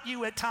confront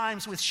you at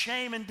times with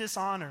shame and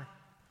dishonor.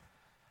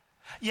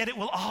 Yet it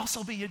will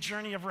also be a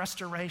journey of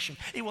restoration.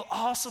 It will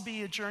also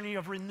be a journey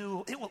of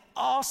renewal. It will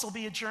also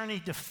be a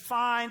journey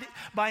defined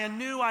by a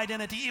new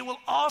identity. It will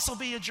also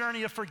be a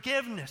journey of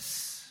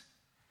forgiveness.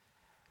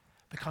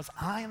 Because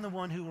I am the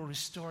one who will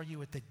restore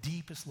you at the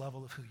deepest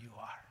level of who you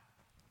are.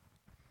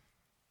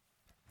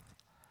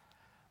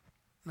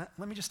 Now,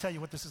 let me just tell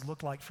you what this has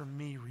looked like for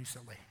me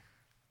recently.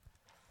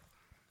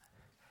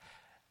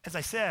 As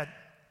I said,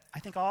 I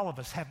think all of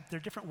us there are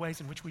different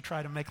ways in which we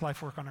try to make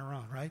life work on our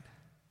own, right?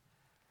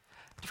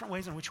 Different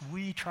ways in which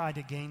we try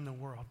to gain the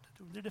world.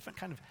 There are different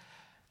kind of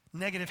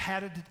negative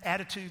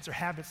attitudes or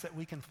habits that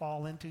we can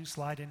fall into,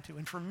 slide into.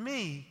 And for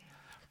me,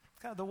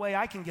 kind of the way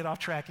I can get off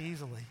track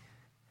easily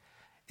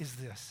is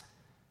this.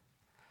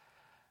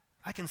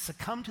 I can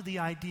succumb to the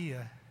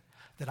idea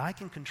that I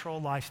can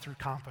control life through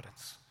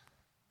competence.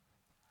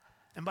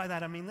 And by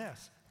that I mean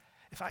this.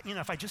 If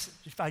I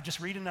just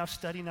read enough,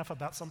 study enough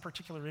about some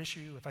particular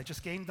issue, if I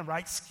just gain the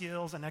right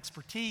skills and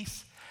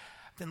expertise,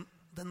 then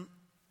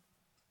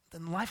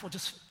life will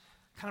just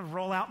kind of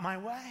roll out my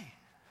way.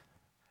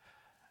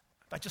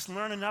 If I just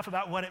learn enough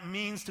about what it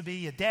means to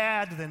be a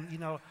dad, then,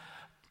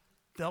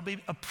 there'll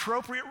be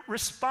appropriate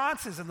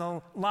responses in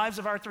the lives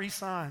of our three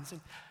sons.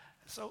 And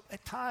so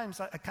at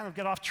times I kind of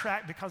get off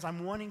track because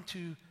I'm wanting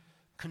to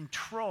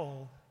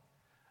control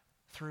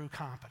through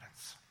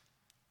competence.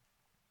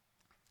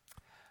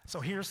 So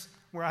here's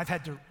where I've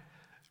had to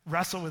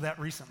wrestle with that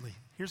recently.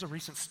 Here's a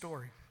recent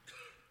story.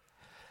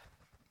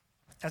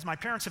 As my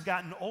parents have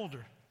gotten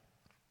older,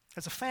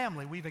 as a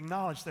family, we've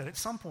acknowledged that at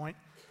some point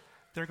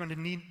they're going to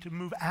need to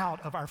move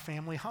out of our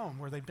family home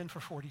where they've been for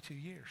 42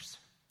 years.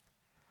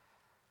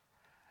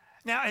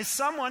 Now, as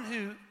someone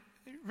who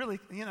really,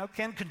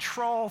 can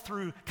control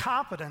through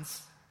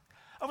competence,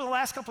 over the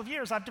last couple of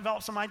years, I've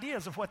developed some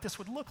ideas of what this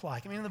would look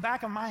like. I mean, in the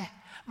back of my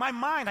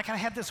mind, I kind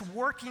of had this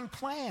working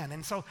plan.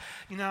 And so,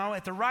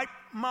 at the right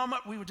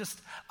moment, we would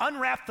just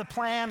unwrap the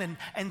plan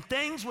and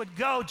things would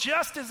go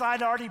just as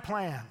I'd already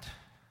planned.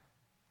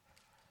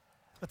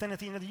 But then at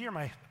the end of the year,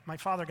 my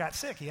father got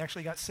sick. He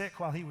actually got sick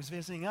while he was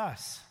visiting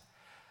us.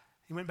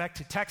 He went back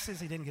to Texas.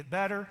 He didn't get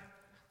better.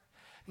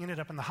 He ended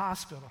up in the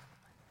hospital.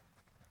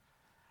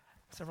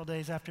 Several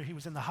days after he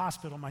was in the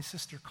hospital, my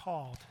sister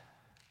called.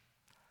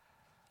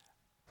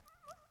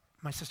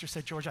 My sister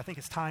said, "George, I think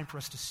it's time for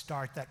us to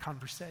start that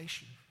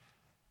conversation."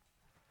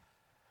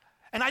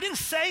 And I didn't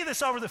say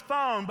this over the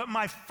phone, but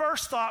my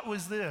first thought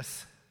was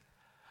this: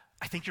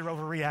 I think you're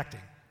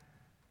overreacting.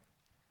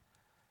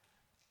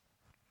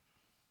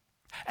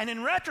 And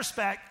in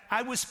retrospect,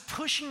 I was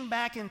pushing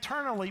back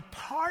internally,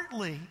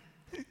 partly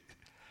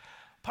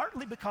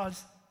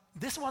because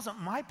this wasn't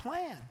my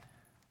plan.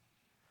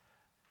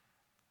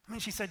 I mean,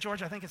 she said,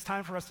 George, I think it's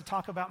time for us to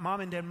talk about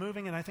Mom and Dad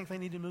moving, and I think they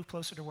need to move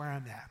closer to where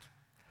I'm at.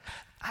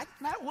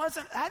 That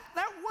wasn't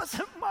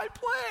my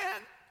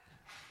plan.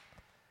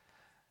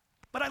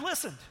 But I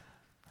listened.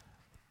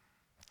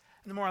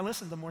 And the more I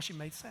listened, the more she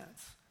made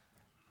sense.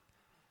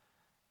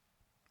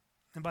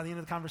 And by the end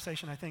of the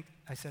conversation,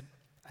 I said,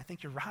 I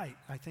think you're right.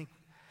 I think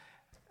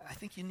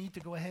you need to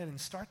go ahead and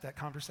start that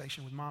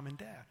conversation with Mom and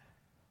Dad.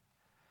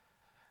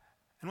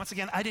 And once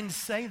again, I didn't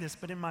say this,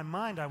 but in my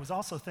mind, I was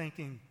also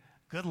thinking,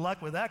 good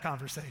luck with that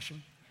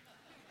conversation.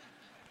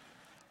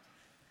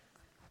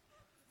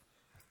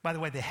 By the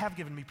way, they have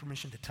given me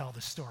permission to tell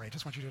this story. I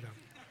just want you to know.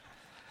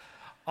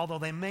 Although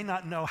they may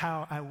not know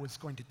how I was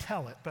going to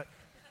tell it, but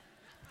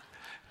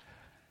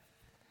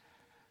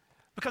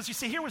because you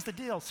see, here was the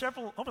deal.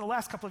 Over the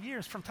last couple of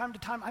years, from time to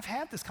time, I've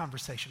had this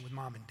conversation with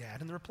Mom and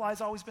Dad, and the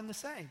reply's always been the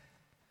same.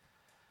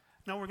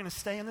 No, we're going to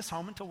stay in this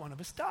home until one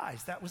of us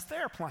dies. That was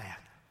their plan.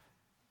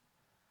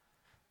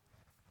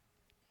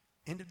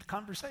 Ended the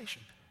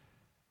conversation.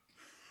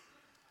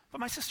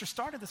 But my sister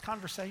started this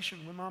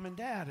conversation with Mom and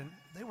Dad, and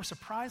they were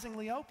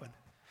surprisingly open.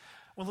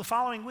 Well, the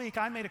following week,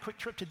 I made a quick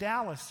trip to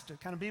Dallas to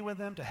kind of be with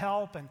them, to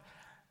help, and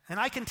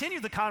I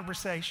continued the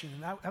conversation.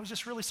 And I was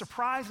just really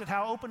surprised at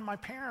how open my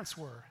parents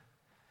were.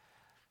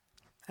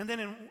 And then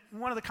in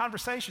one of the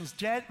conversations,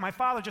 my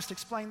father just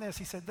explained this.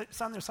 He said,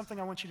 son, there's something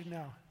I want you to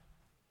know.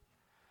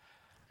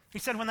 He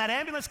said, when that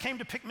ambulance came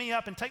to pick me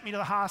up and take me to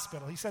the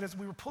hospital, he said, as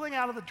we were pulling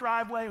out of the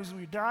driveway, as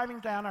we were driving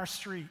down our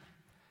street,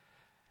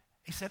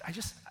 he said,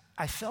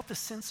 I felt a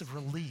sense of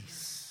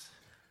release.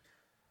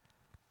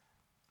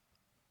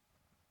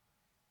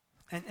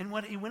 And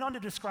what he went on to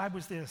describe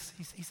was this.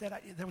 He said,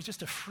 there was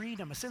just a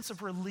freedom, a sense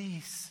of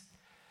release,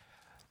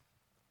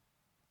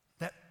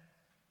 that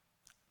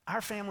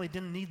our family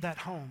didn't need that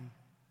home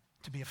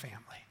to be a family.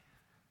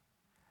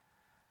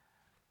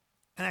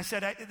 And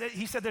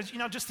he said, there's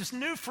just this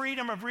new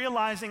freedom of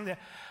realizing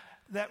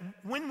that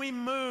when we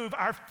move,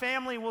 our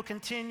family will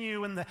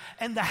continue, and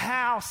the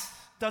house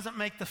doesn't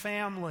make the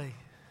family.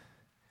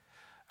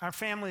 Our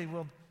family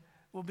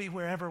will be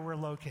wherever we're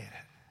located.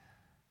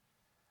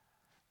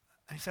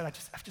 And he said,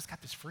 I've just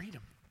got this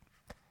freedom.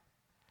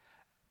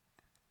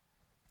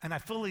 And I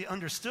fully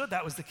understood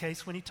that was the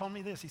case when he told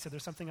me this. He said,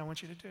 there's something I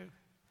want you to do.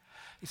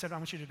 He said, I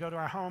want you to go to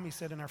our home. He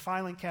said, in our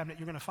filing cabinet,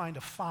 you're going to find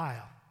a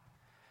file.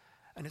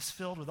 And it's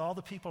filled with all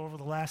the people over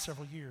the last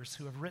several years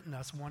who have written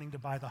us wanting to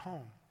buy the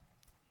home.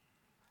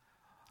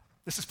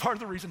 This is part of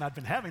the reason I've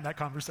been having that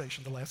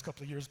conversation the last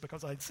couple of years,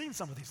 because I'd seen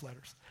some of these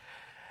letters.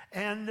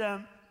 And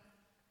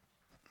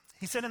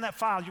he said, in that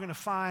file, you're going to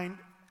find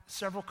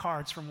several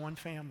cards from one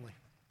family.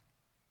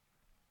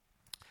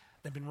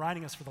 They've been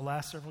writing us for the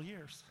last several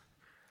years.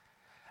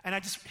 And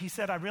he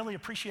said, I really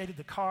appreciated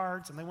the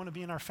cards, and they want to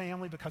be in our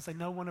family because they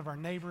know one of our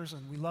neighbors,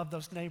 and we love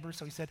those neighbors.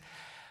 So he said,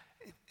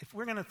 if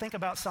we're going to think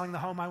about selling the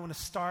home, I want to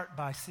start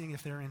by seeing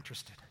if they're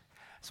interested.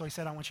 So he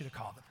said, I want you to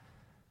call them.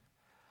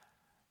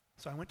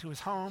 So I went to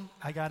his home.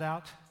 I got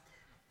out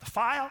the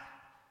file,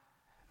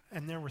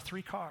 and there were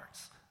 3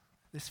 cards.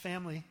 This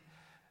family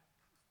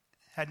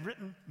had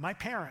written my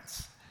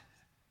parents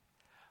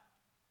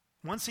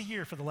once a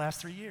year for the last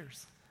 3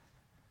 years.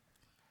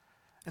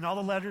 And all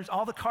the letters,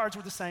 all the cards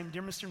were the same.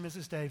 Dear Mr. and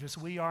Mrs. Davis,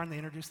 we are, and they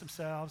introduced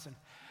themselves. And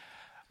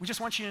we just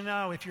want you to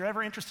know, if you're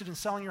ever interested in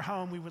selling your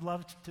home, we would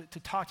love to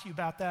talk to you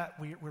about that.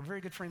 We're very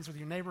good friends with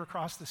your neighbor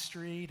across the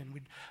street, and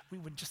we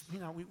would just,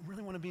 we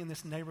really want to be in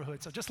this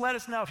neighborhood. So just let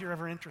us know if you're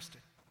ever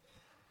interested.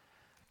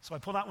 So I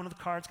pulled out one of the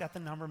cards, got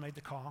the number, made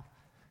the call.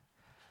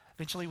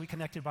 Eventually we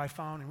connected by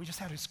phone, and we just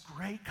had this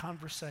great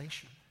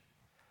conversation.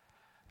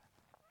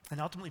 And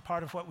ultimately,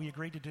 part of what we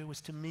agreed to do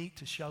was to meet,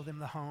 to show them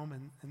the home.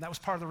 And that was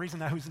part of the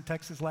reason I was in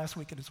Texas last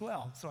weekend as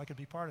well, so I could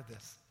be part of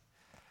this.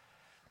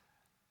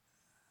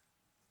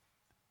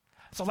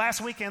 So last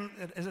weekend,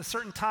 at a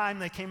certain time,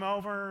 they came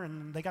over,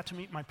 and they got to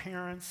meet my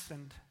parents.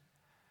 And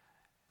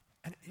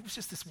it was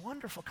just this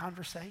wonderful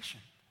conversation.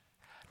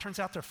 Turns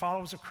out they're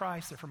followers of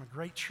Christ. They're from a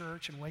great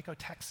church in Waco,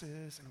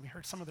 Texas. And we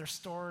heard some of their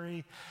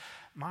story.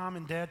 Mom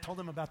and Dad told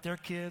them about their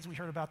kids. We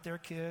heard about their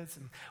kids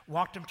and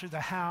walked them through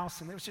the house.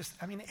 And it was just,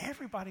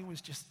 everybody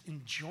was just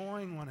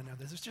enjoying one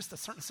another. There's just a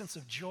certain sense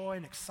of joy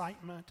and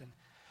excitement.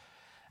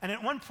 And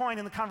at one point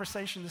in the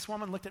conversation, this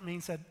woman looked at me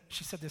and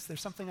she said this,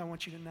 there's something I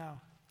want you to know.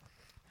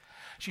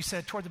 She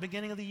said, toward the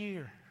beginning of the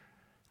year,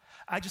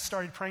 I just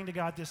started praying to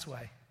God this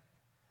way.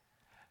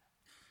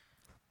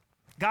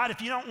 God, if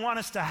you don't want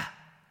us to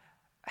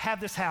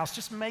have this house,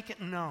 just make it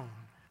known,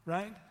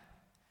 right?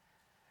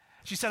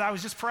 She said, I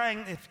was just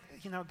praying,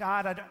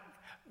 God,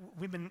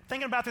 we've been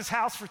thinking about this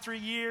house for 3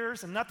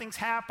 years and nothing's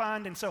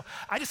happened. And so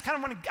I just kind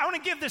of want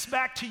to give this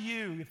back to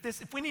you.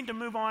 If we need to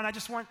move on, I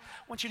just want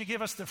you to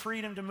give us the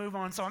freedom to move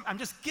on. So I'm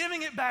just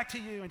giving it back to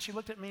you. And she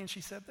looked at me and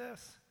she said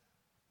this.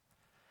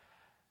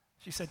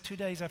 She said, 2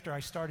 days after I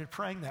started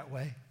praying that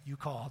way, you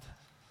called.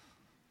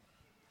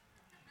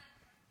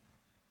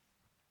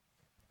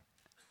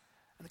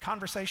 And the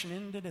conversation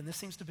ended, and this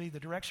seems to be the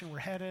direction we're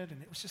headed,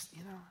 and it was just,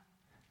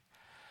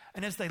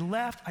 And as they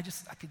left,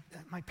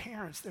 my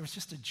parents, there was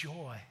just a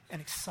joy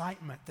and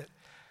excitement that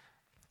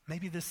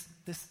maybe this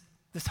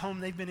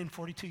home they've been in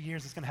 42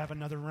 years is going to have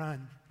another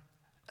run,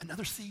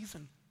 another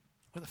season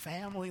with a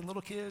family and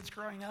little kids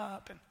growing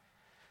up. And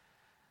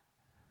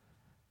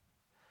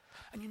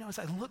as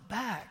I look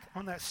back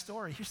on that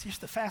story, here's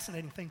the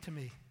fascinating thing to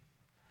me.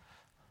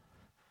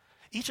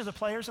 Each of the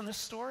players in this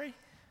story,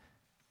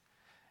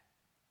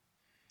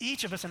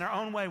 each of us in our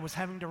own way was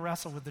having to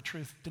wrestle with the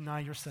truth,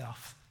 deny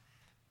yourself.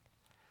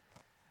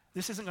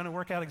 This isn't going to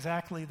work out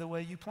exactly the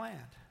way you planned.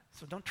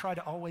 So don't try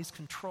to always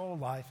control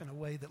life in a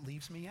way that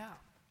leaves me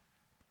out.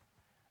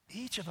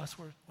 Each of us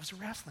was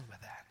wrestling with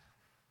that.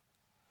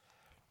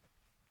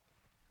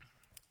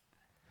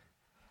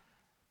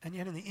 And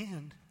yet in the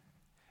end,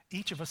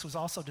 each of us was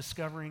also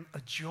discovering a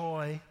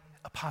joy,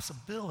 a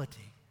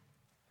possibility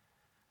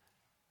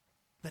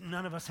that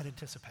none of us had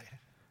anticipated.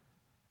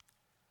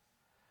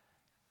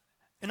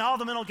 In all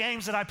the mental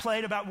games that I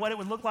played about what it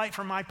would look like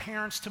for my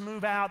parents to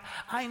move out,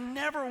 I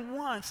never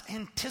once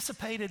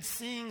anticipated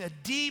seeing a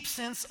deep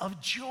sense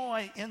of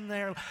joy in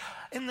their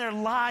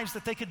lives,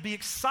 that they could be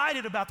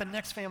excited about the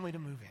next family to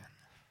move in.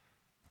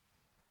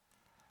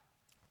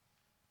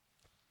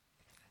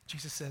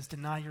 Jesus says,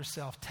 deny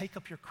yourself, take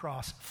up your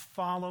cross,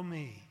 follow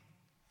me.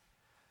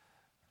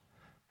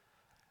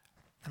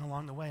 And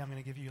along the way, I'm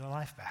going to give you your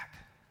life back.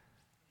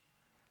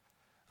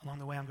 Along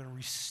the way, I'm going to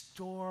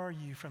restore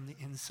you from the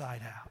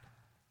inside out.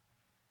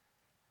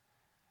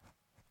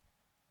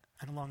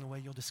 And along the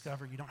way, you'll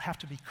discover you don't have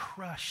to be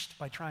crushed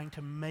by trying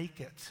to make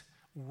it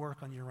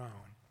work on your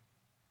own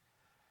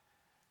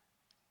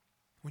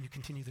when you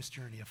continue this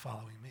journey of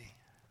following me.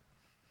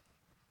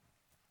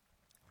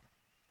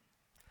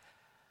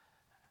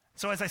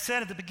 So as I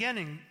said at the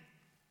beginning,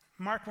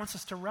 Mark wants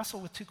us to wrestle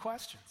with two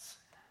questions.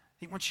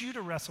 He wants you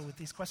to wrestle with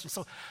these questions.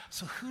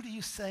 So who do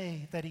you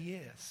say that he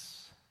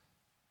is?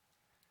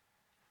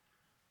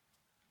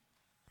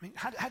 I mean,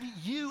 how do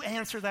you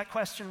answer that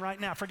question right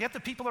now? Forget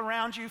the people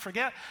around you.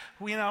 Forget,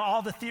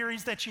 all the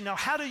theories that you know.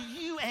 How do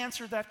you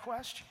answer that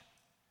question?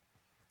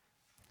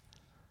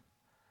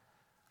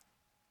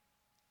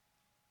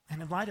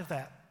 And in light of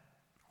that,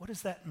 what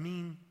does that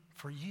mean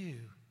for you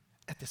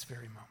at this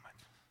very moment?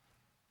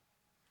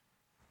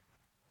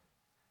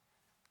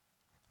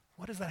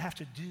 What does that have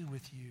to do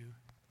with you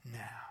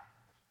now?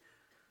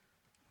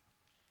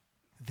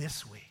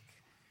 This week,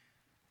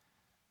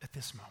 at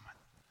this moment?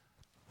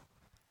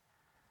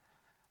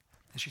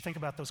 As you think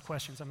about those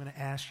questions, I'm going to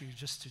ask you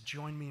just to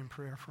join me in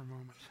prayer for a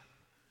moment.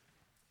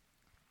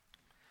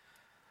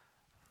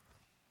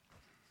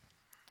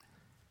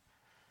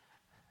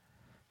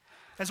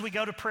 As we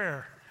go to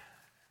prayer,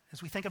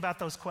 as we think about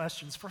those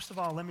questions, first of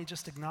all, let me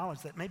just acknowledge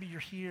that maybe you're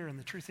here and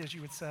the truth is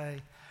you would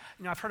say,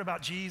 I've heard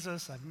about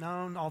Jesus, I've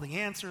known all the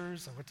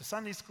answers, I went to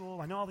Sunday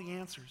school, I know all the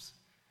answers.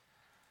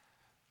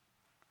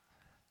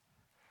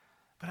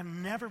 But I've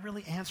never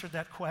really answered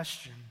that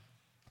question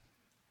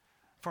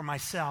for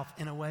myself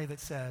in a way that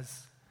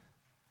says,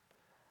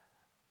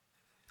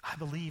 I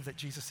believe that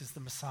Jesus is the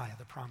Messiah,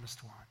 the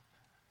promised one.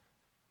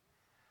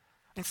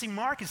 And see,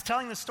 Mark is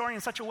telling the story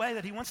in such a way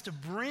that he wants to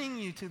bring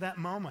you to that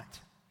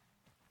moment.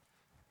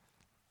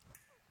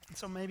 And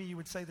so maybe you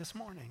would say this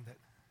morning that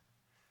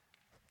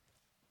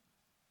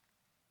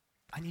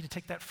I need to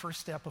take that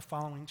first step of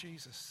following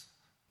Jesus,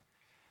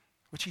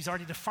 which he's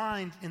already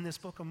defined in this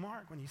book of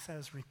Mark when he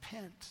says,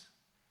 repent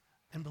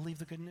and believe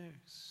the good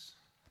news.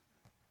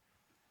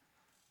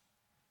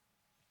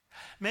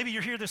 Maybe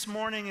you're here this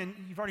morning and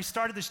you've already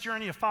started this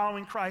journey of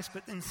following Christ,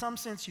 but in some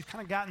sense you've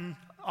kind of gotten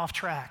off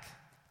track.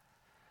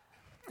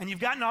 And you've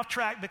gotten off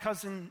track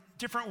because in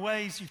different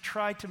ways you've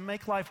tried to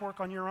make life work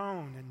on your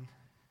own. And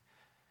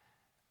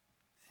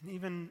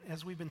even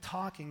as we've been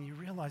talking, you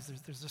realize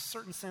there's a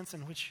certain sense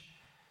in which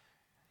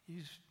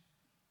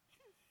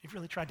you've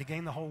really tried to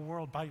gain the whole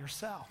world by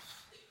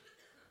yourself.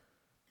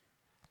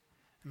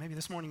 And maybe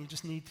this morning you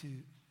just need to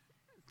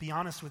be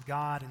honest with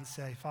God and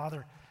say,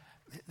 Father,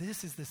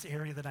 this is this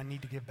area that I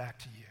need to give back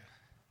to you.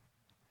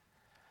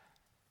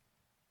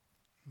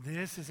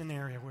 This is an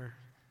area where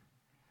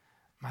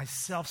my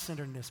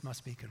self-centeredness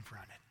must be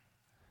confronted.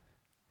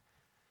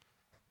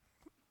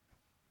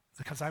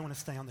 Because I want to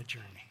stay on the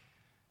journey.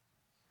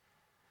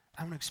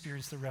 I want to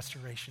experience the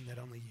restoration that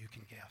only you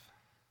can give.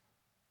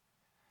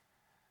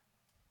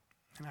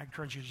 And I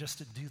encourage you just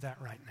to do that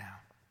right now.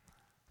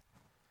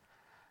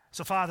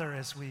 So, Father,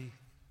 as we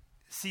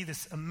see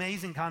this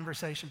amazing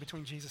conversation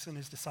between Jesus and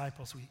his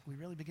disciples, we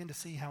really begin to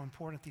see how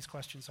important these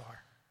questions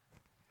are.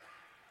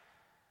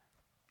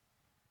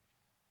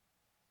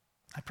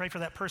 I pray for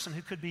that person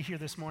who could be here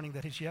this morning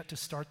that has yet to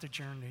start the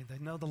journey. They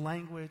know the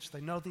language,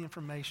 they know the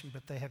information,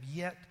 but they have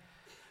yet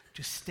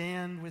to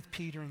stand with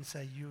Peter and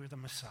say, you are the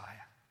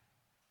Messiah.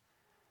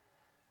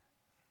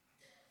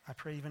 I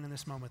pray even in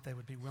this moment they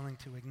would be willing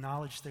to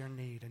acknowledge their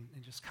need and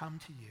just come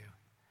to you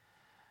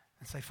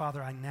and say,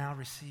 Father, I now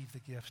receive the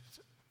gift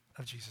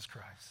of Jesus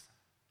Christ.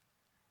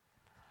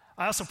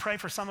 I also pray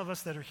for some of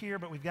us that are here,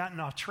 but we've gotten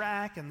off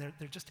track, and there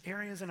are just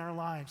areas in our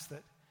lives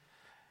that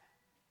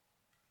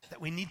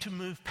we need to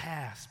move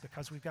past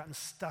because we've gotten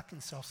stuck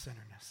in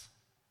self-centeredness.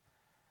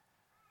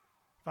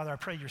 Father, I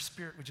pray your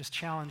Spirit would just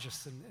challenge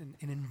us and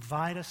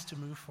invite us to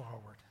move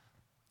forward.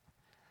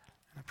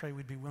 And I pray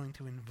we'd be willing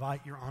to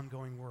invite your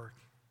ongoing work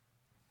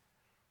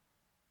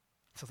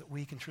so that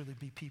we can truly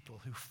be people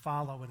who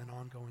follow in an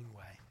ongoing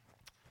way.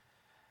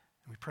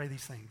 And we pray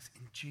these things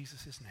in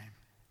Jesus' name.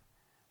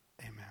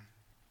 Amen.